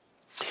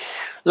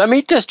 Let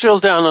me just drill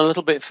down a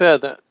little bit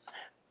further.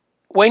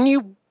 When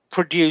you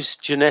produce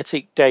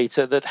genetic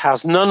data that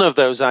has none of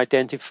those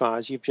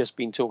identifiers you've just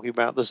been talking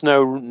about, there's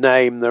no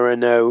name, there are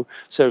no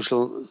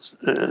social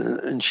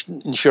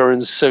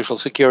insurance, social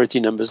security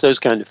numbers, those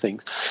kind of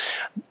things.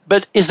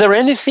 But is there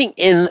anything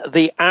in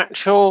the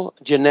actual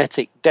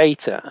genetic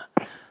data,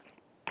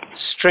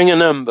 string of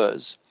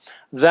numbers,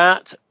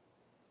 that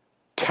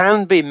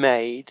can be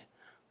made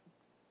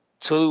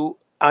to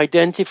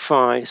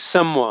identify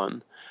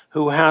someone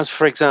who has,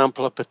 for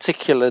example, a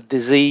particular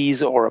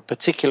disease or a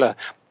particular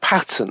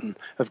pattern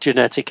of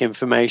genetic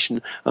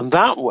information, and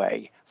that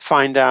way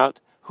find out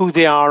who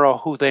they are or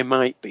who they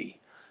might be?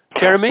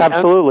 Jeremy?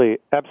 Absolutely.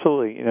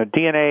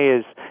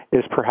 DNA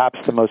is perhaps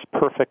the most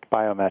perfect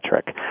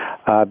biometric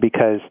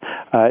because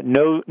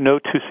no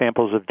two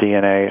samples of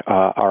DNA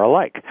are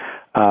alike.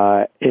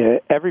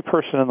 Every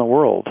person in the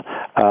world,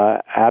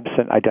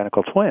 absent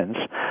identical twins,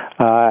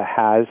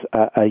 has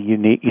a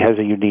unique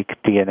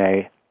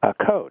DNA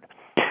code.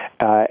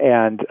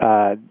 And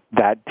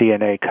that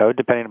DNA code,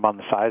 depending upon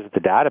the size of the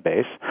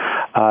database,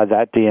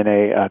 that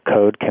DNA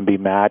code can be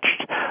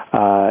matched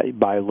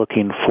by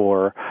looking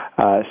for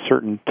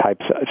certain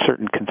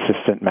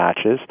consistent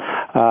matches.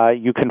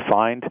 You can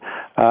find,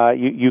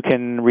 you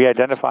can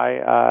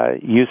re-identify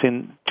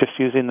using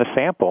the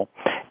sample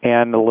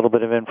and a little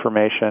bit of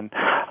information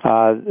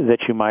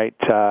that you might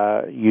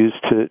use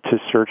to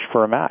search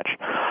for a match.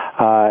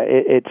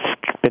 It's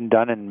been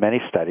done in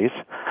many studies,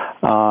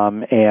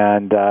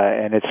 and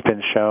it's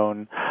been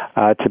shown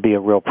to be a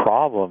real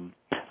problem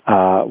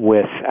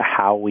with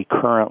how we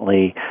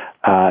currently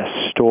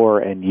store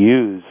and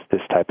use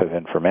this type of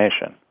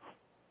information.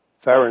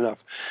 Fair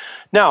enough.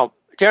 Now,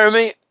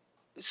 Jeremy,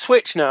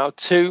 switch now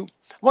to,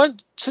 I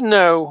want to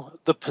know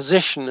the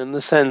position in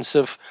the sense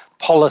of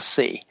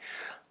policy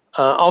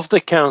of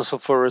the Council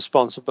for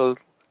Responsible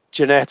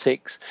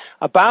Genetics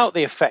about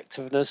the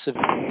effectiveness of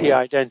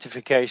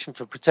de-identification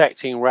for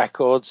protecting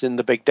records in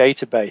the big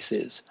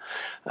databases.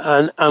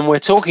 And we're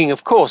talking,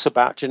 of course,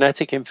 about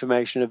genetic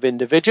information of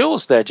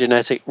individuals, their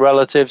genetic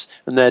relatives,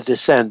 and their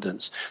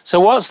descendants. So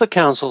what's the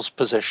Council's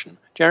position?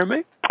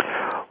 Jeremy?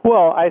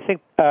 Well, I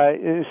think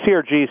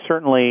CRG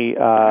certainly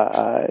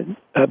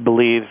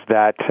believes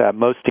that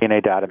most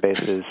DNA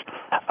databases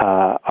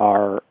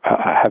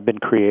have been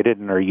created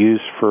and are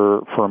used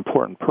for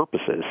important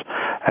purposes.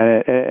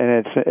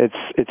 and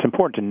it's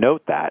important to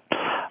note that.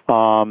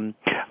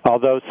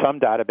 Although some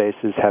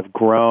databases have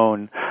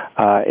grown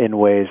in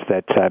ways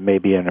that may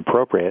be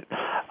inappropriate,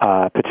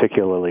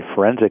 particularly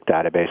forensic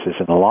databases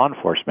in the law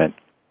enforcement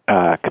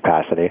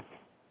capacity.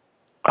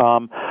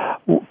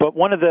 But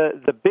one of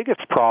the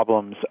biggest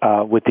problems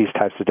with these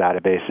types of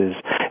databases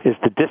is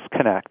the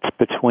disconnect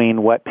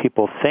between what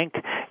people think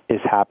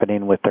is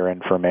happening with their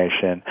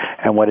information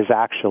and what is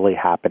actually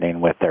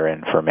happening with their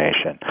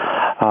information,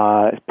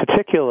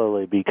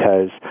 particularly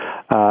because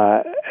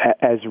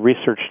as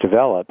research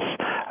develops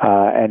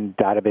and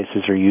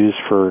databases are used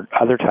for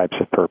other types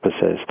of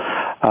purposes,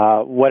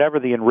 whatever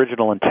the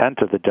original intent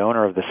of the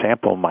donor of the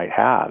sample might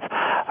have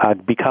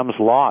becomes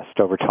lost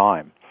over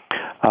time.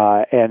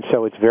 And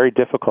so it's very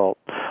difficult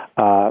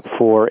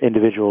for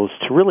individuals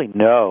to really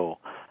know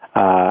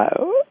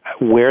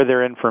where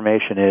their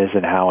information is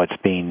and how it's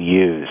being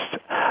used.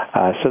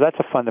 So that's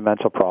a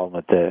fundamental problem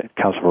that the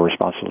Council for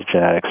Responsible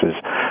Genetics is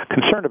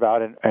concerned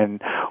about,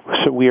 and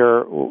so we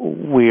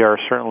are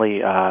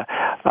certainly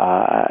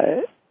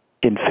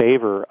in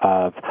favor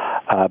of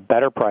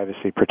better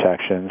privacy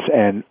protections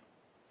and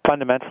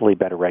fundamentally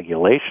better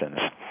regulations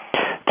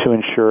to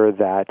ensure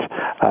that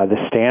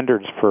the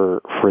standards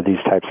for these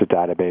types of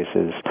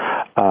databases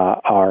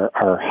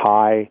are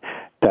high,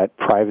 that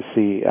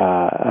privacy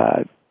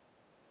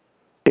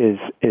is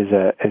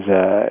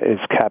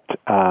kept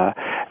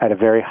at a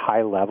very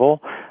high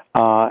level,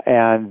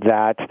 and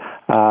that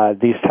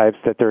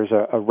that there's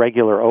a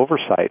regular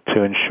oversight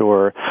to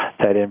ensure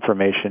that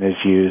information is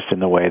used in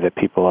the way that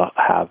people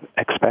have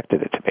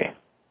expected it to be,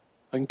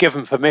 and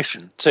given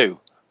permission too.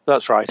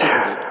 That's right,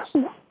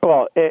 isn't it?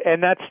 Well,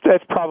 and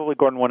that's probably,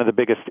 Gordon, one of the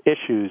biggest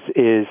issues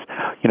is,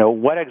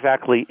 what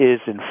exactly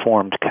is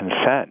informed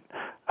consent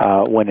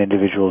when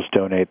individuals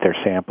donate their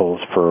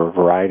samples for a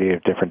variety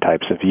of different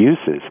types of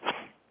uses.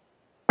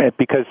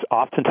 Because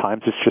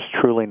oftentimes it's just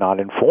truly not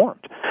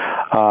informed.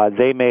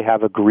 They may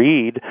have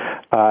agreed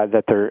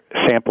that their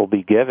sample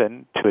be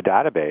given to a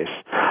database,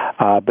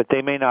 but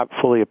they may not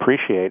fully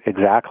appreciate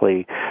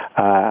exactly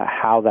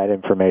how that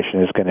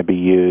information is going to be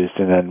used,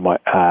 and then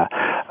what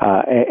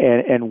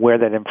and where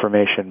that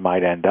information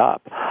might end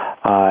up.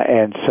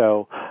 And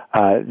so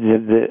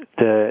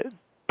the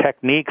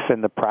techniques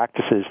and the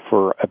practices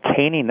for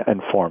obtaining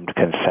informed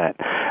consent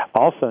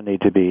also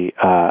need to be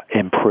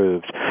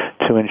improved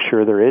to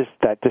ensure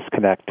that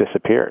disconnect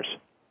disappears.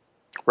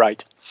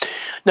 Right.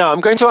 Now,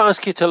 I'm going to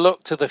ask you to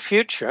look to the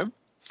future.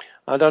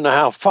 I don't know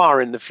how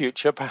far in the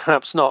future,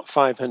 perhaps not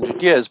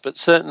 500 years, but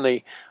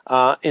certainly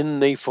in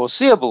the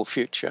foreseeable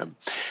future.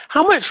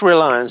 How much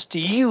reliance do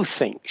you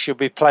think should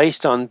be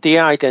placed on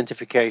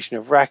de-identification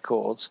of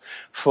records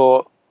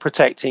for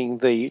protecting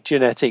the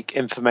genetic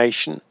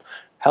information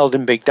held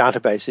in big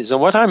databases? And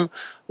what I'm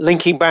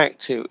linking back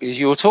to is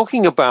you were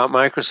talking about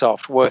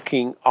Microsoft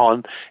working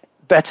on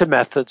better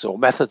methods or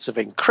methods of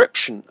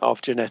encryption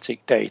of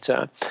genetic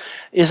data.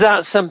 Is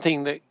that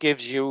something that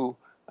gives you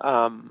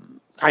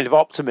kind of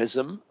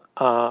optimism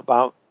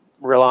about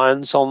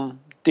reliance on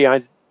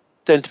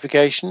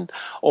de-identification,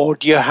 or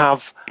do you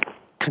have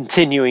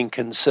continuing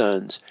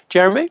concerns?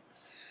 Jeremy?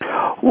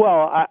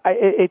 Well,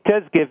 it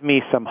does give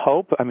me some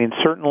hope. I mean,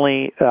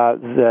 certainly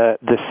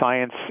the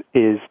science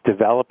is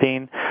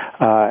developing,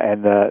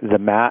 and the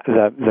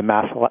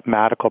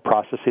mathematical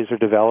processes are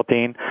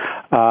developing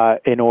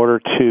in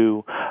order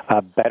to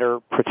better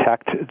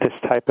protect this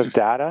type of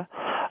data.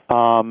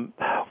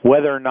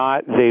 Whether or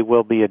not they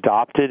will be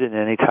adopted in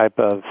any type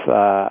of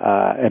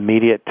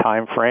immediate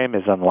time frame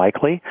is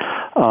unlikely,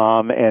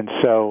 and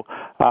so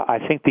I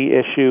think the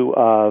issue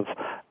of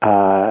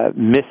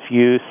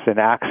misuse and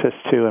access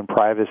to and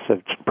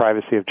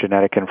privacy of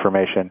genetic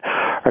information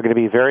are going to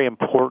be very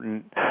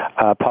important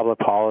public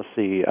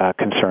policy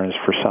concerns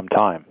for some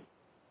time.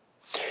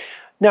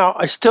 Now,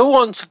 I still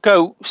want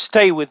to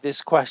stay with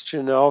this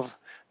question of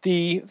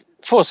the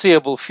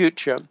foreseeable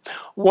future.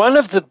 One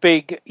of the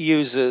big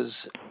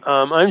users,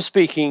 I'm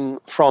speaking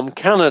from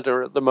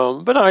Canada at the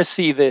moment, but I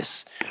see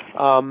this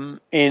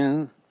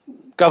in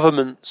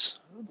governments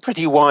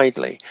pretty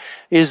widely,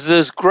 is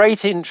there's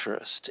great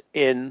interest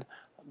in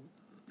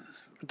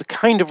the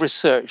kind of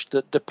research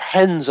that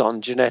depends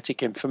on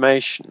genetic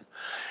information.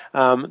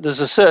 There's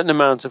a certain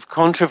amount of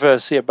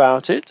controversy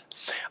about it,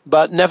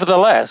 but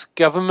nevertheless,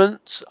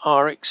 governments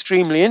are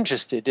extremely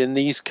interested in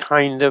these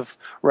kind of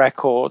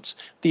records,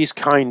 these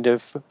kind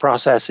of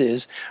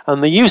processes,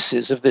 and the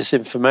uses of this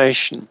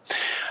information.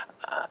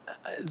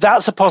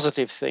 That's a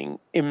positive thing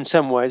in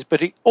some ways,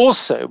 but it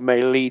also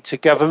may lead to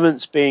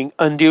governments being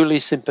unduly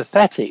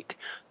sympathetic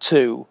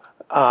to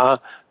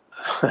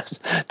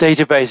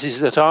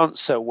databases that aren't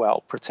so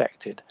well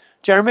protected.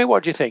 Jeremy,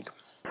 what do you think?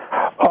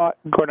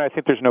 Gordon, I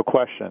think there's no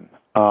question.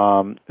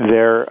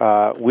 We're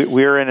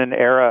in an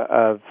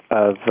era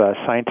of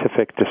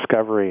scientific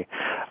discovery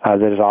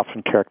that is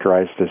often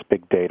characterized as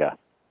big data.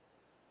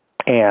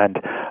 And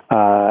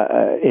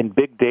in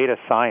big data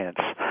science,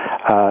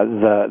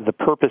 the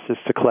purpose is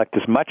to collect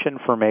as much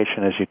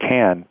information as you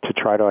can to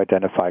try to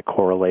identify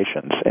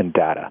correlations in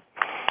data.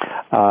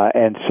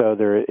 And so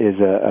there is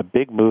a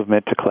big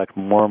movement to collect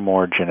more and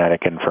more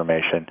genetic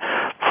information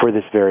for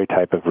this very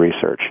type of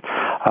research.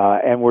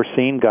 And we're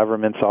seeing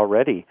governments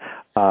already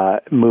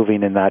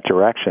moving in that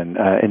direction.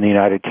 In the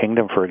United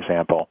Kingdom, for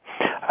example,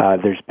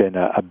 there's been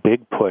a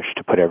big push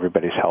to put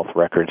everybody's health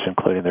records,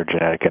 including their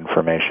genetic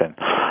information,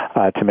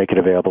 to make it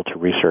available to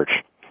research.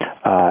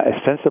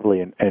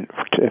 Ostensibly and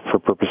for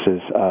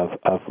purposes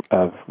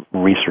of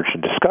research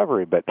and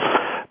discovery, but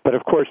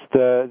of course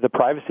the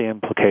privacy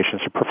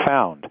implications are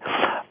profound,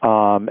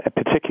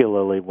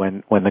 particularly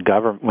when the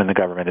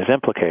government is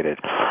implicated,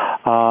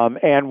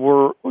 and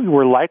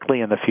we're likely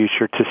in the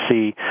future to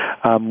see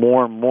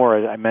more and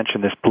more. I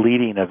mentioned this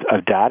bleeding of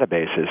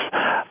databases,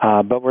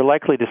 but we're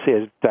likely to see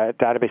as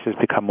databases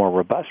become more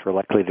robust, we're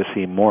likely to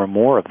see more and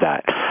more of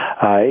that.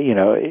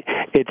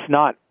 It's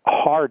not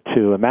hard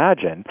to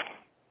imagine,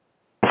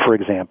 for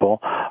example,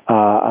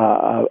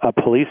 a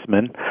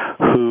policeman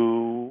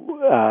who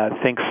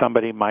thinks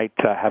somebody might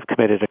have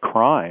committed a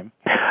crime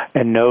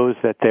and knows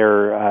that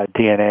their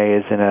DNA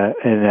is in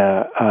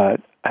a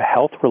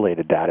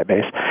health-related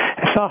database.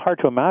 It's not hard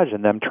to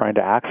imagine them trying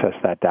to access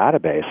that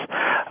database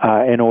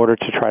in order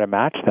to try to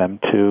match them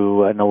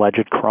to an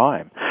alleged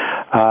crime.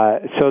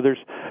 So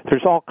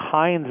there's all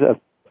kinds of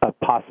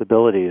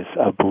possibilities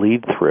of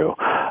bleed through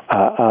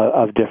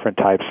of different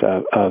types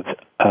of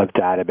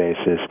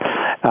databases,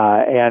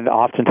 and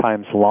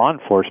oftentimes law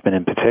enforcement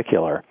in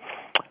particular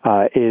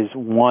is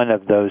one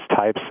of those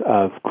types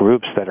of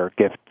groups that are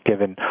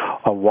given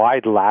a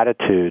wide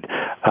latitude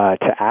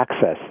to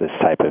access this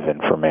type of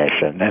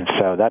information, and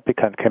so that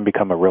can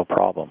become a real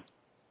problem.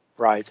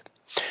 Right.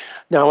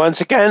 Now, once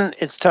again,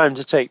 it's time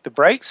to take the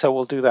break, so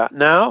we'll do that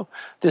now.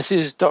 This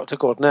is Dr.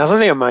 Gordon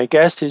Atherley, and my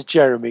guest is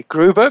Jeremy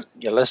Gruber.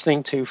 You're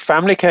listening to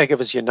Family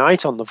Caregivers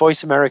Unite on the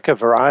Voice America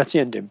Variety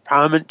and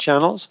Empowerment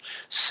channels,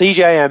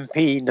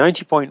 CJMP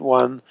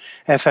 90.1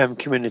 FM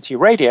Community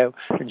Radio,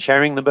 and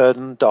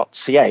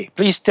sharingtheburden.ca.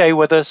 Please stay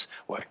with us.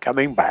 We're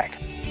coming back.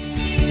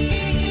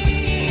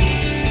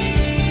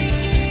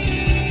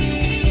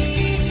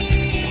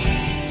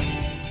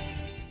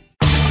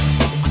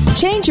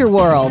 Change your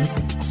world.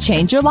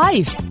 Change your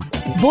life.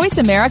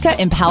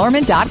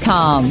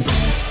 VoiceAmericaEmpowerment.com.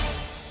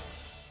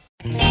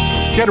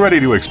 Get ready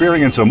to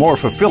experience a more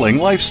fulfilling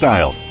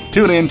lifestyle.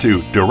 Tune in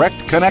to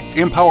Direct Connect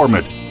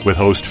Empowerment with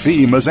host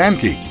Fee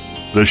Mazanke.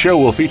 The show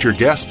will feature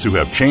guests who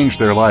have changed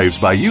their lives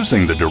by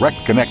using the Direct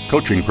Connect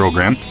coaching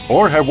program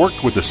or have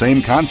worked with the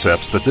same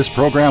concepts that this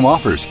program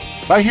offers.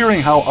 By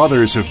hearing how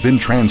others have been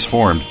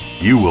transformed,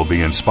 you will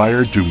be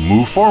inspired to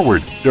move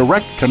forward.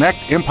 Direct Connect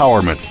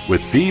Empowerment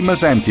with Fee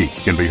Mazanke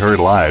can be heard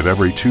live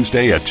every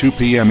Tuesday at 2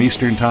 p.m.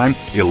 Eastern Time,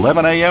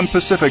 11 a.m.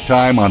 Pacific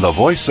Time on the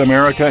Voice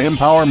America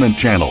Empowerment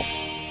Channel.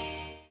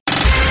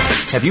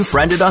 Have you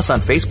friended us on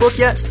Facebook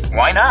yet?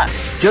 Why not?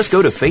 Just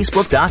go to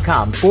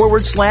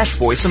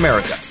facebook.com/Voice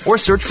America or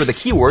search for the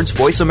keywords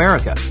Voice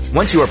America.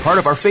 Once you are part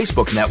of our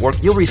Facebook network,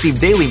 you'll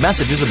receive daily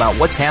messages about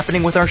what's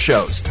happening with our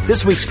shows,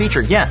 this week's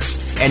featured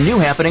guests, and new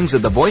happenings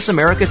of the Voice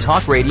America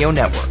Talk Radio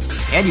Network.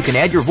 And you can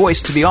add your voice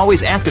to the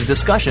always active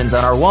discussions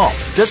on our wall.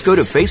 Just go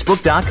to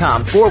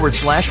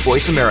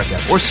facebook.com/Voice America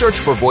or search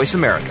for Voice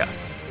America.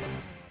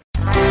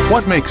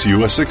 What makes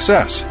you a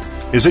success?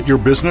 Is it your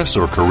business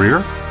or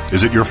career?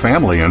 Is it your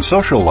family and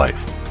social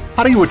life?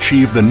 How do you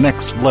achieve the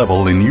next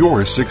level in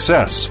your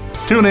success?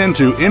 Tune in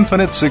to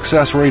Infinite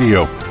Success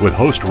Radio with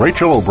host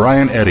Rachel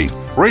O'Brien Eddy.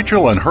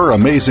 Rachel and her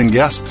amazing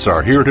guests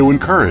are here to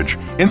encourage,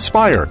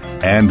 inspire,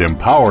 and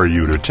empower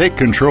you to take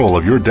control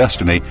of your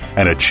destiny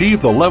and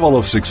achieve the level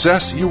of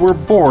success you were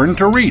born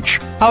to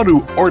reach. How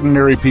do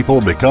ordinary people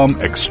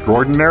become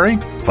extraordinary?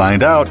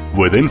 Find out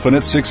with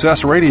Infinite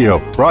Success Radio,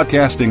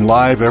 broadcasting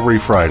live every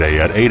Friday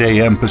at 8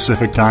 a.m.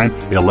 Pacific Time,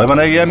 11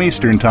 a.m.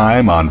 Eastern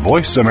Time on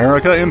Voice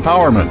America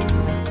Empowerment.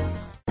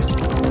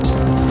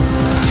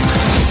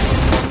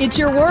 It's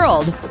your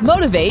world.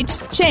 Motivate,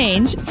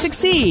 change,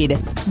 succeed.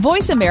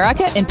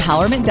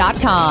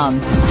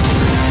 VoiceAmericaEmpowerment.com.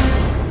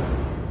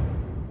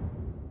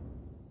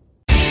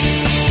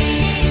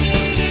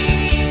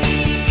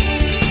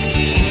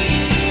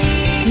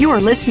 You are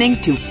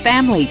listening to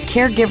Family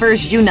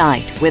Caregivers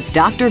Unite with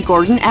Dr.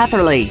 Gordon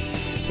Atherley.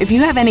 If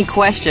you have any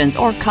questions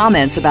or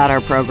comments about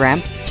our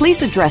program,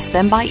 please address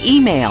them by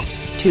email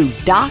to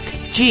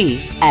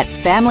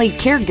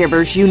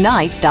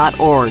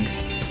docg@familycaregiversunite.org.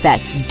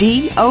 That's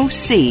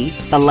DOC,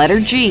 the letter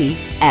G,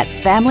 at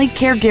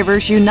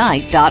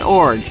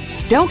familycaregiversunite.org.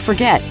 Don't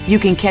forget, you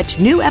can catch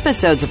new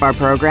episodes of our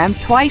program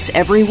twice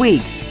every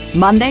week.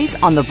 Mondays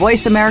on the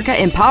Voice America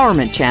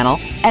Empowerment Channel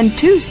and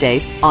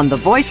Tuesdays on the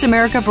Voice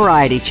America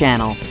Variety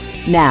Channel.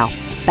 Now,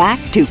 back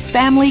to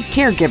Family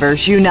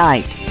Caregivers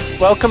Unite.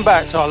 Welcome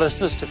back to our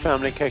listeners to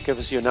Family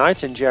Caregivers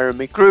Unite and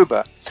Jeremy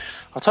Gruber.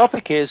 Our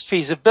topic is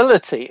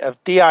feasibility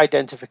of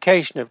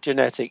de-identification of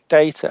genetic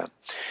data.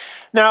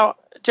 Now,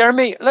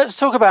 Jeremy, let's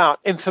talk about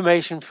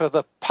information for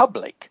the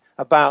public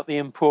about the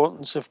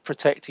importance of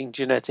protecting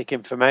genetic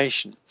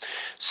information.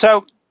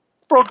 So,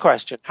 broad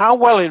question. How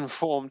well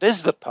informed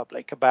is the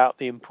public about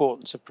the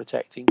importance of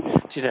protecting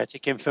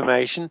genetic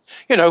information,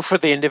 for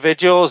the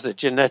individuals, the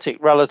genetic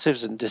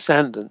relatives and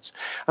descendants?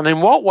 And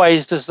in what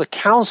ways does the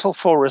Council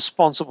for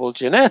Responsible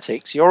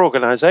Genetics, your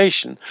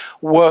organization,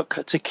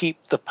 work to keep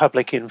the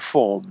public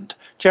informed?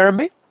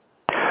 Jeremy?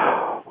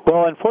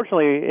 Well,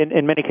 unfortunately,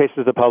 in many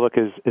cases, the public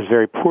is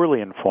very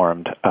poorly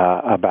informed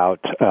about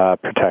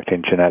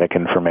protecting genetic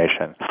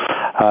information.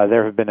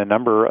 There have been a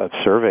number of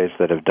surveys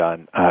that have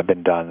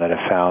been done that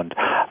have found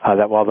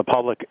that while the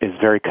public is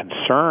very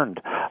concerned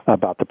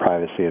about the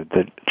privacy of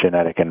the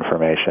genetic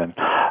information,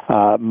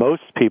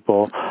 most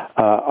people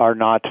are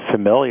not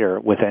familiar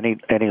with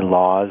any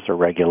laws or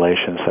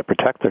regulations that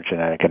protect their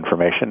genetic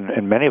information,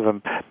 and many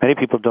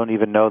people don't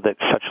even know that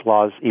such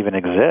laws even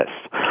exist.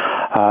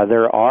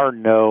 There are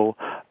no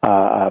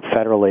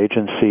federal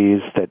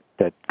agencies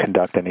that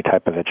conduct any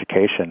type of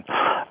education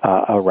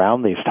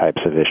around these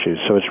types of issues.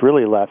 So it's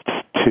really left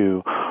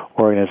to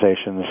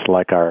organizations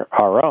like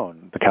our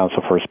own, the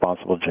Council for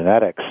Responsible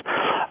Genetics,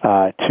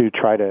 to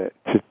try to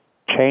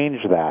change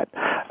that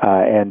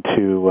and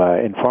to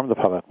inform the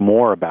public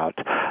more about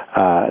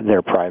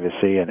their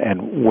privacy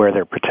and where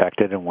they're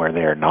protected and where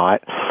they are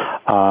not.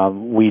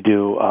 We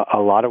do a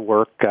lot of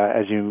work,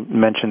 as you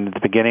mentioned at the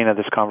beginning of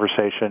this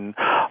conversation,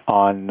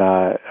 on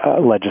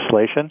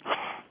legislation.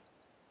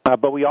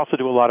 But we also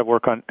do a lot of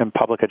work in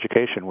public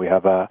education. We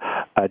have a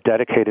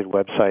dedicated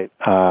website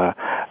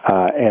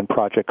and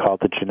project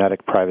called the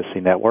Genetic Privacy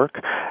Network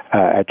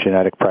at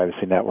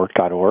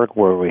geneticprivacynetwork.org,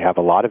 where we have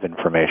a lot of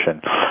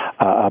information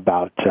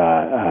about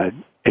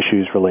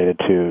issues related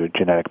to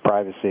genetic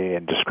privacy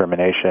and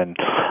discrimination,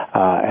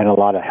 and a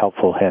lot of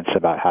helpful hints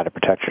about how to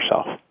protect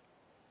yourself.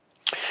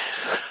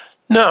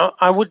 Now,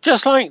 I would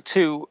just like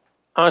to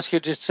ask you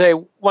to say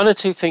one or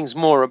two things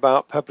more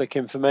about public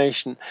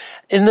information,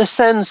 in the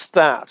sense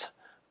that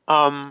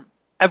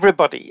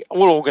everybody,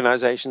 all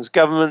organizations,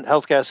 government,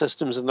 healthcare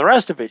systems, and the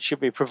rest of it should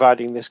be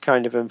providing this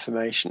kind of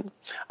information.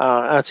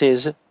 That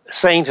is,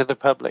 saying to the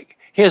public,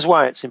 here's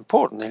why it's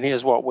important and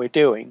here's what we're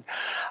doing.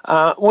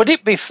 Would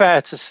it be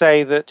fair to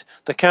say that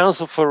the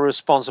Council for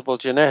Responsible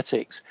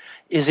Genetics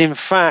is in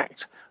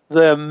fact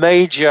the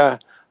major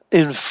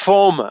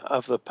informer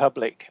of the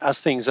public as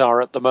things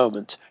are at the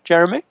moment?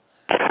 Jeremy?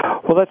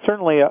 Well, that's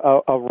certainly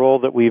a role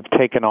that we've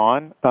taken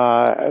on.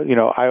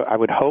 I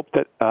would hope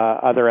that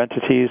other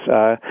entities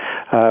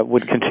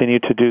would continue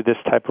to do this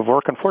type of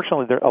work.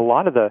 Unfortunately, there a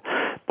lot of the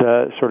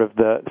sort of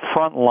the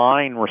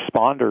frontline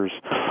responders,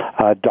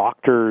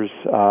 doctors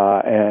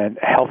and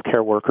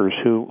healthcare workers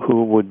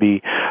who would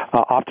be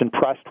often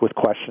pressed with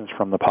questions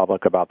from the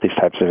public about these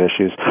types of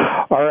issues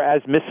are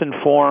as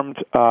misinformed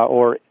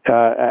or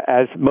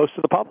as most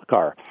of the public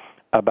are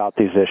about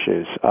these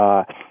issues.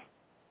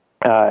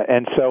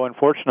 And so,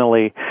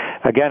 unfortunately,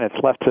 again,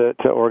 it's left to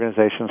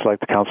organizations like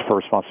the Council for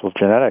Responsible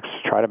Genetics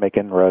to try to make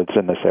inroads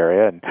in this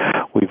area, and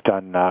we've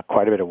done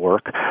quite a bit of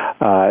work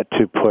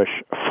to push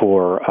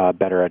for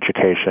better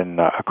education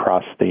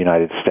across the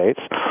United States,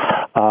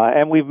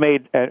 and we've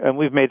made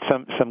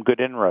some good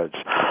inroads.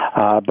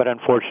 But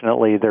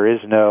unfortunately, there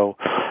is no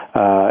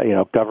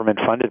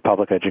government-funded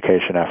public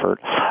education effort.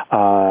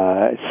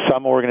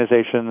 Some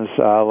organizations,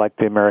 like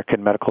the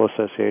American Medical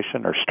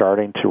Association, are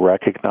starting to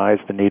recognize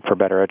the need for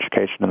better education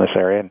in this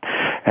area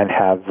and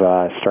have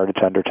started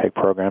to undertake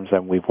programs,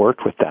 and we've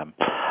worked with them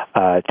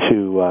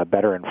to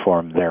better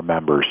inform their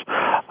members.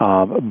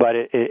 But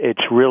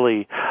it's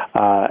really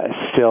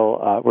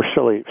we're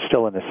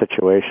still in a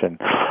situation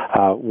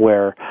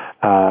where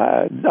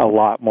a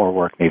lot more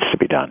work needs to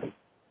be done.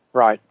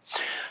 Right.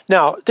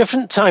 Now,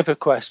 different type of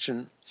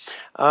question.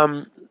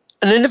 An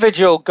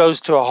individual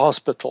goes to a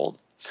hospital,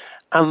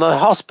 and the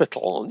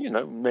hospital,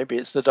 maybe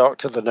it's the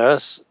doctor, the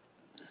nurse,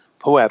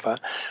 whoever,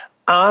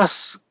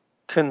 asks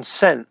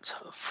consent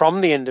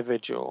from the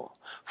individual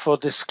for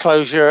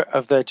disclosure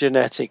of their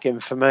genetic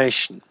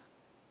information.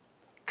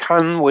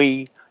 Can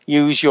we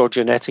use your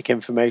genetic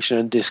information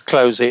and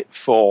disclose it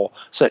for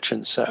such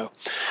and so?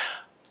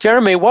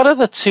 Jeremy, what are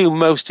the two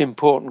most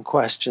important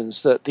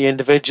questions that the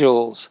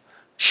individuals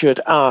should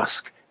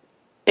ask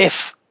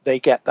if they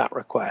get that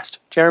request?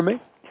 Jeremy?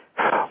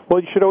 Well,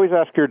 you should always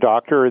ask your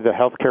doctor or the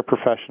healthcare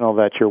professional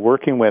that you're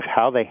working with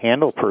how they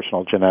handle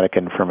personal genetic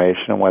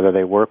information and whether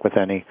they work with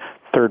any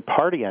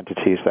third-party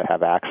entities that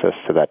have access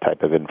to that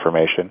type of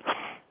information.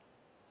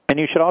 And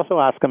you should also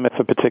ask them if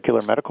a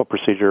particular medical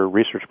procedure or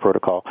research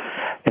protocol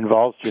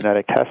involves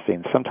genetic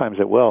testing. Sometimes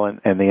it will, and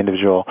the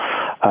individual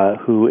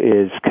who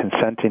is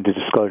consenting to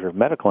disclosure of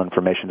medical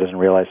information doesn't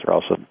realize they're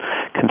also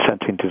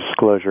consenting to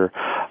disclosure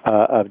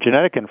of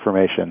genetic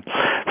information.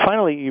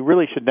 Finally, you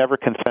really should never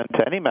consent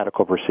to any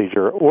medical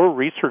procedure or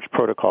research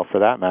protocol, for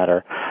that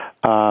matter,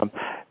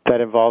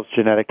 that involves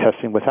genetic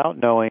testing without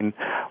knowing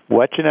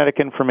what genetic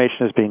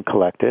information is being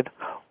collected,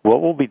 what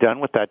will be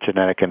done with that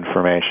genetic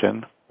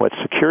information, what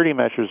security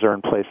measures are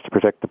in place to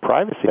protect the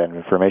privacy of that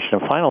information,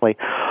 and finally,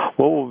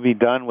 what will be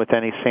done with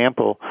any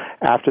sample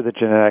after the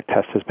genetic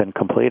test has been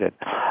completed.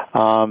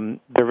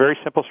 They're very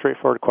simple,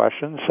 straightforward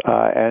questions,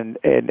 and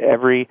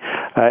every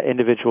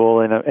individual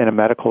in a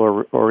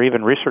medical or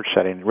even research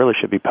setting really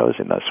should be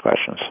posing those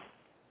questions.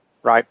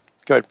 Right,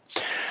 good.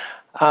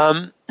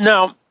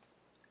 Now,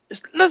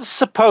 let's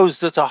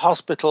suppose that a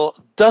hospital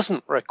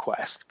doesn't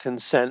request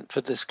consent for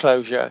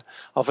disclosure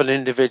of an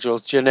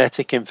individual's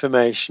genetic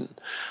information.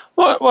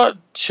 What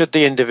should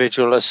the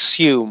individual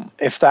assume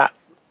if that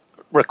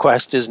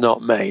request is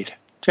not made?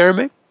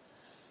 Jeremy?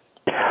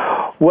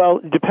 Well,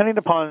 depending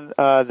upon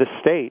the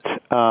state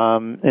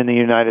in the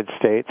United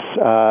States,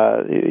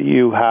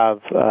 you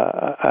have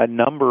a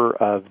number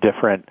of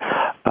different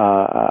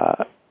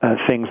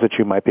things that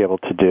you might be able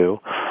to do.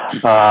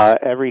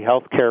 Every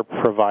healthcare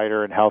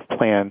provider and health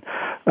plan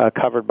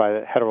covered by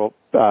the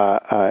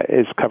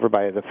is covered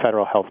by the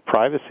federal health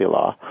privacy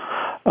law,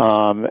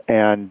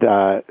 and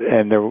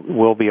there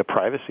will be a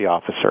privacy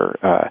officer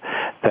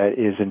that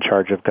is in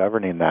charge of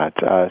governing that.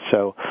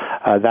 So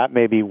that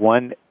may be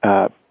one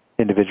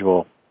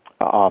individual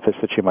office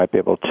that you might be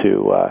able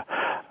to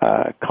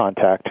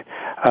contact.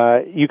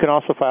 You can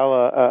also file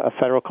a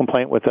federal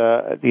complaint with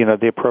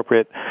the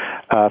appropriate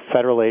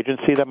federal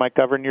agency that might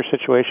govern your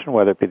situation,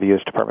 whether it be the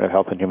U.S. Department of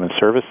Health and Human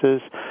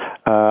Services,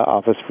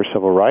 Office for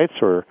Civil Rights,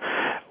 or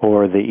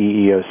the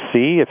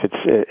EEOC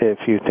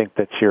if you think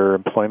that your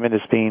employment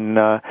is being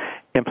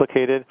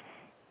implicated.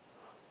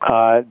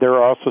 There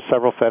are also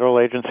several federal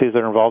agencies that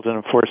are involved in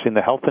enforcing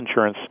the health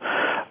insurance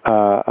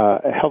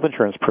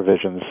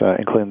provisions,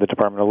 including the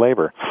Department of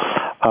Labor.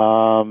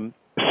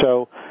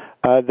 So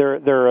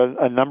there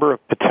are a number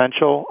of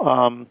potential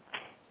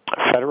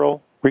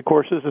federal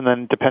recourses, and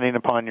then depending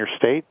upon your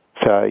state,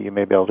 you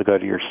may be able to go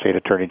to your state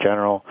attorney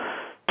general,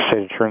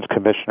 state insurance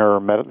commissioner,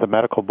 or the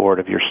medical board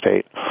of your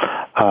state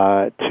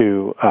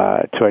to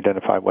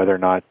identify whether or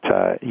not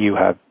you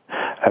have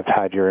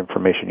had your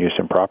information used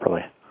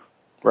improperly.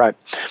 Right.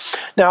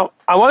 Now,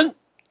 I want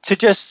to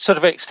just sort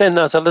of extend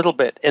that a little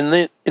bit in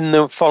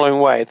the following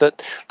way,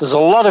 that there's a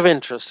lot of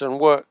interest and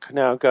work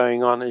now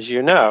going on, as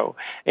you know,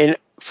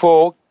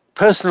 for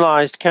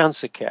personalized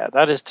cancer care.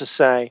 That is to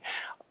say,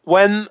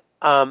 when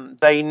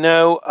they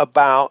know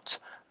about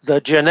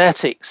the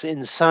genetics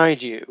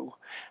inside you,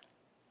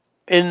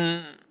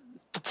 in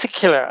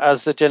particular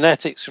as the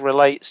genetics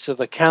relates to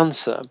the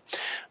cancer,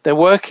 they're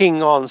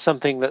working on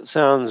something that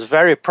sounds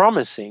very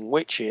promising,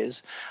 which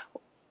is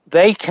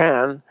they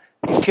can,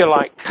 if you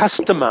like,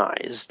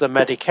 customize the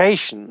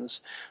medications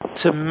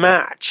to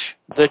match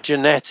the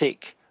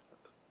genetic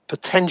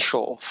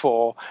potential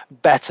for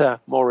better,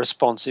 more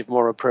responsive,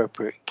 more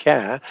appropriate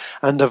care,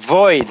 and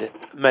avoid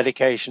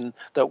medication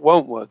that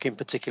won't work in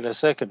particular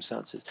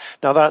circumstances.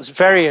 Now, that's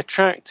very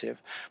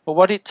attractive, but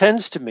what it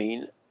tends to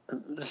mean,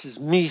 this is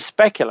me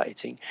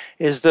speculating,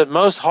 is that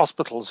most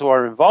hospitals who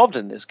are involved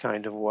in this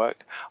kind of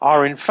work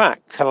are in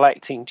fact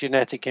collecting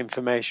genetic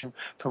information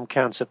from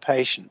cancer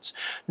patients.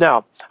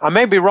 Now, I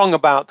may be wrong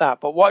about that,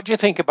 but what do you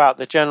think about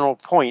the general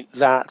point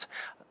that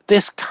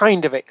this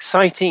kind of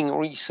exciting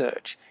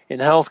research in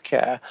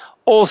healthcare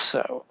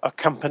also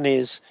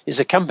is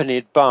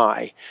accompanied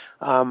by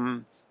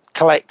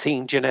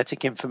collecting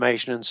genetic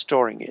information and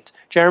storing it?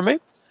 Jeremy?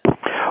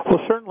 Well,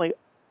 certainly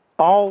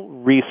all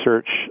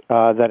research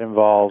that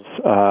involves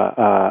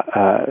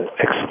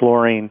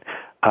exploring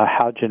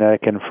how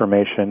genetic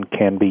information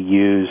can be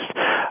used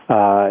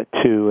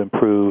to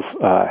improve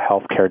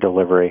healthcare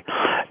delivery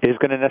is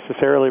going to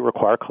necessarily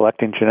require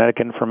collecting genetic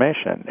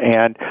information.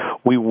 And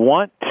we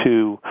want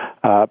to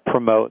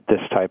promote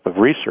this type of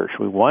research.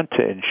 We want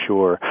to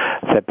ensure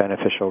that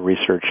beneficial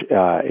research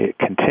it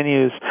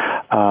continues,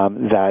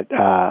 and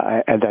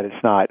that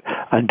it's not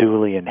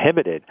unduly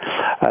inhibited.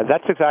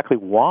 That's exactly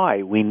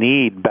why we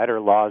need better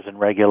laws and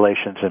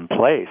regulations in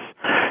place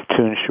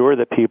to ensure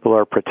that people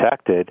are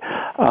protected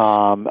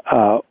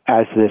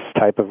as this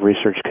type of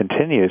research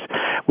continues.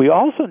 We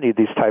also need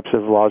these types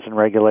of laws and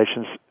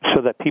regulations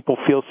so that people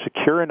feel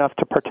secure enough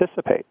to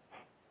participate.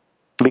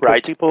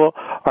 Because people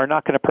are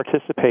not going to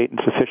participate in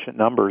sufficient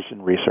numbers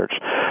in research.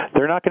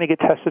 They're not going to get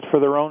tested for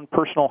their own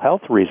personal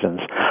health reasons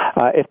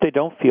if they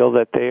don't feel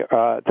that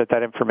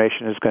that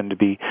information is going to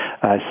be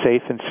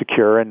safe and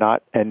secure and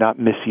not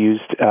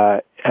misused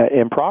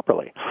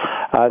improperly.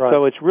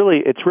 So it's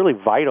really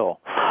vital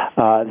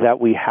that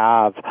we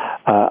have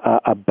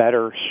a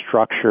better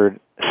structured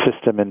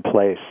system in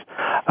place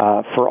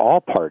for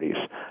all parties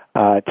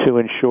to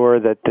ensure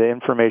that the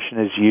information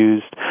is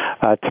used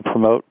to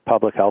promote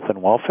public health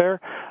and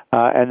welfare,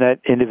 and that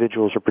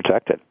individuals are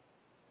protected.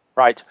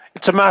 Right.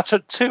 It's a matter,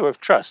 too,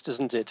 of trust,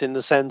 isn't it, in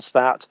the sense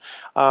that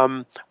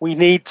we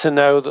need to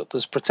know that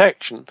there's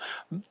protection,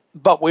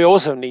 but we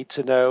also need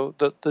to know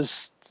that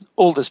there's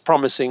all this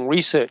promising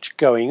research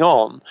going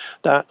on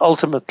that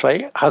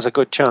ultimately has a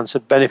good chance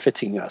of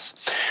benefiting us.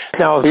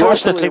 Now, unfortunately... You're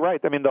absolutely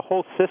right. I mean, the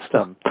whole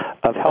system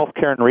of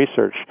healthcare and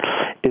research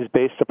is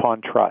based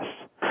upon trust.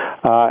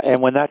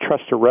 And when that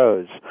trust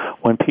erodes,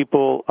 when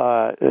people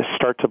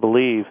start to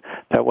believe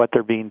that what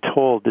they're being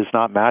told is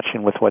not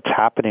matching with what's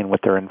happening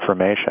with their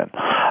information,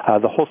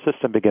 the whole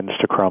system begins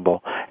to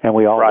crumble, and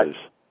we all lose.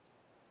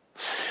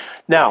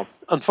 Now,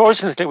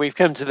 unfortunately, we've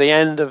come to the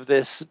end of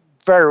this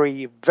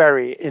very,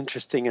 very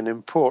interesting and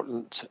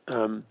important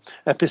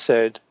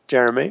episode,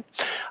 Jeremy.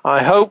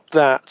 I hope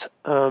that,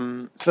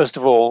 first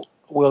of all,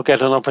 we'll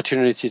get an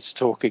opportunity to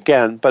talk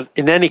again. But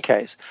in any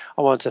case,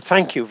 I want to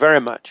thank you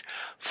very much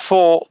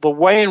for the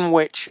way in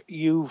which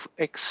you've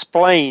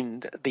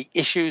explained the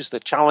issues, the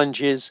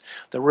challenges,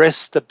 the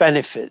risks, the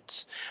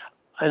benefits.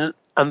 And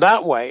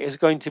that way is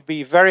going to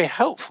be very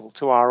helpful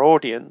to our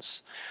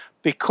audience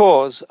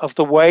because of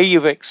the way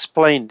you've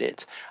explained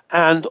it,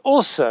 and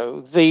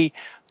also the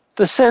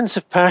sense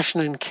of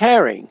passion and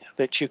caring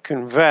that you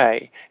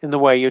convey in the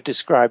way you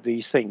describe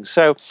these things.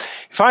 So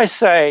if I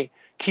say,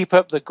 keep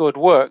up the good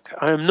work,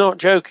 I'm not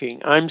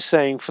joking. I'm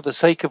saying for the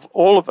sake of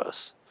all of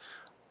us,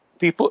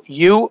 people,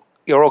 you,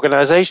 your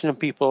organization, and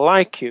people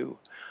like you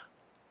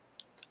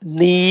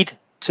need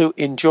to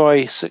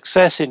enjoy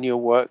success in your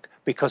work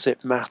because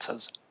it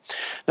matters.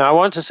 Now, I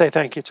want to say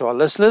thank you to our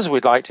listeners.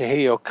 We'd like to hear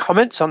your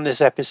comments on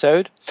this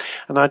episode.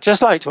 And I'd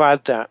just like to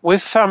add that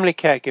with Family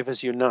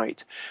Caregivers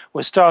Unite,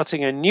 we're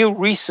starting a new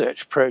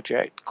research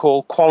project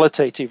called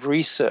Qualitative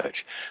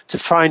Research to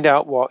find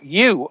out what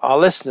you, our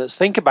listeners,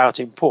 think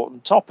about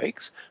important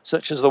topics,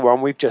 such as the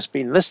one we've just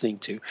been listening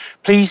to.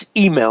 Please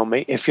email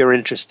me if you're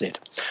interested.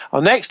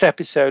 Our next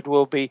episode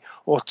will be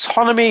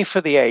Autonomy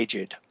for the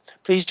Aged.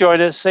 Please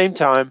join us, same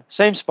time,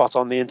 same spot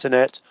on the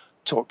internet.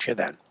 Talk to you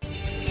then.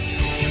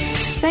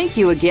 Thank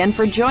you again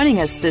for joining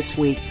us this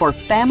week for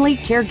Family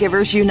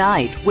Caregivers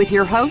Unite with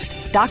your host,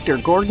 Dr.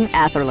 Gordon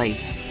Atherley.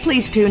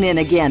 Please tune in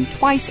again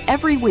twice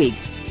every week,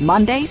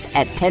 Mondays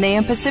at 10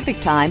 a.m.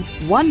 Pacific Time,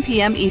 1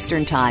 p.m.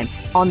 Eastern Time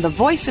on the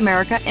Voice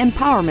America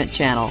Empowerment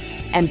Channel,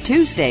 and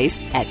Tuesdays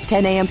at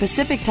 10 a.m.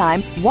 Pacific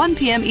Time, 1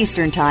 p.m.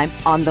 Eastern Time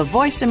on the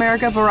Voice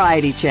America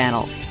Variety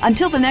Channel.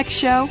 Until the next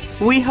show,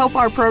 we hope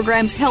our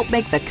programs help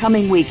make the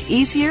coming week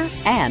easier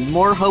and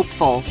more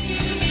hopeful.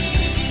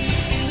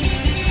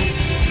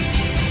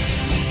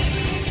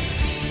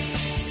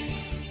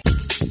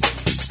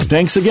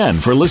 Thanks again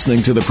for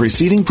listening to the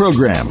preceding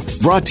program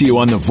brought to you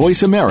on the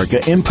Voice America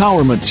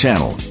Empowerment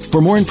Channel.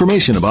 For more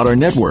information about our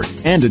network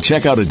and to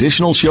check out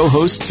additional show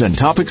hosts and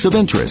topics of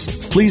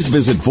interest, please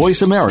visit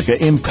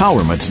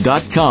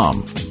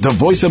voiceamericaempowerment.com. The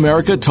Voice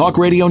America Talk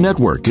Radio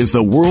Network is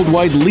the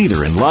worldwide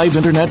leader in live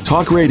Internet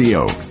talk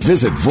radio.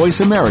 Visit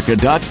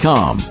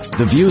voiceamerica.com.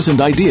 The views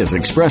and ideas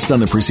expressed on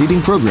the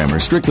preceding program are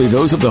strictly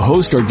those of the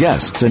host or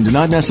guests and do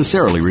not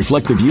necessarily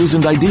reflect the views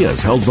and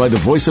ideas held by the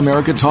Voice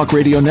America Talk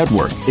Radio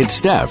Network, its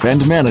staff,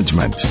 and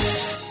management.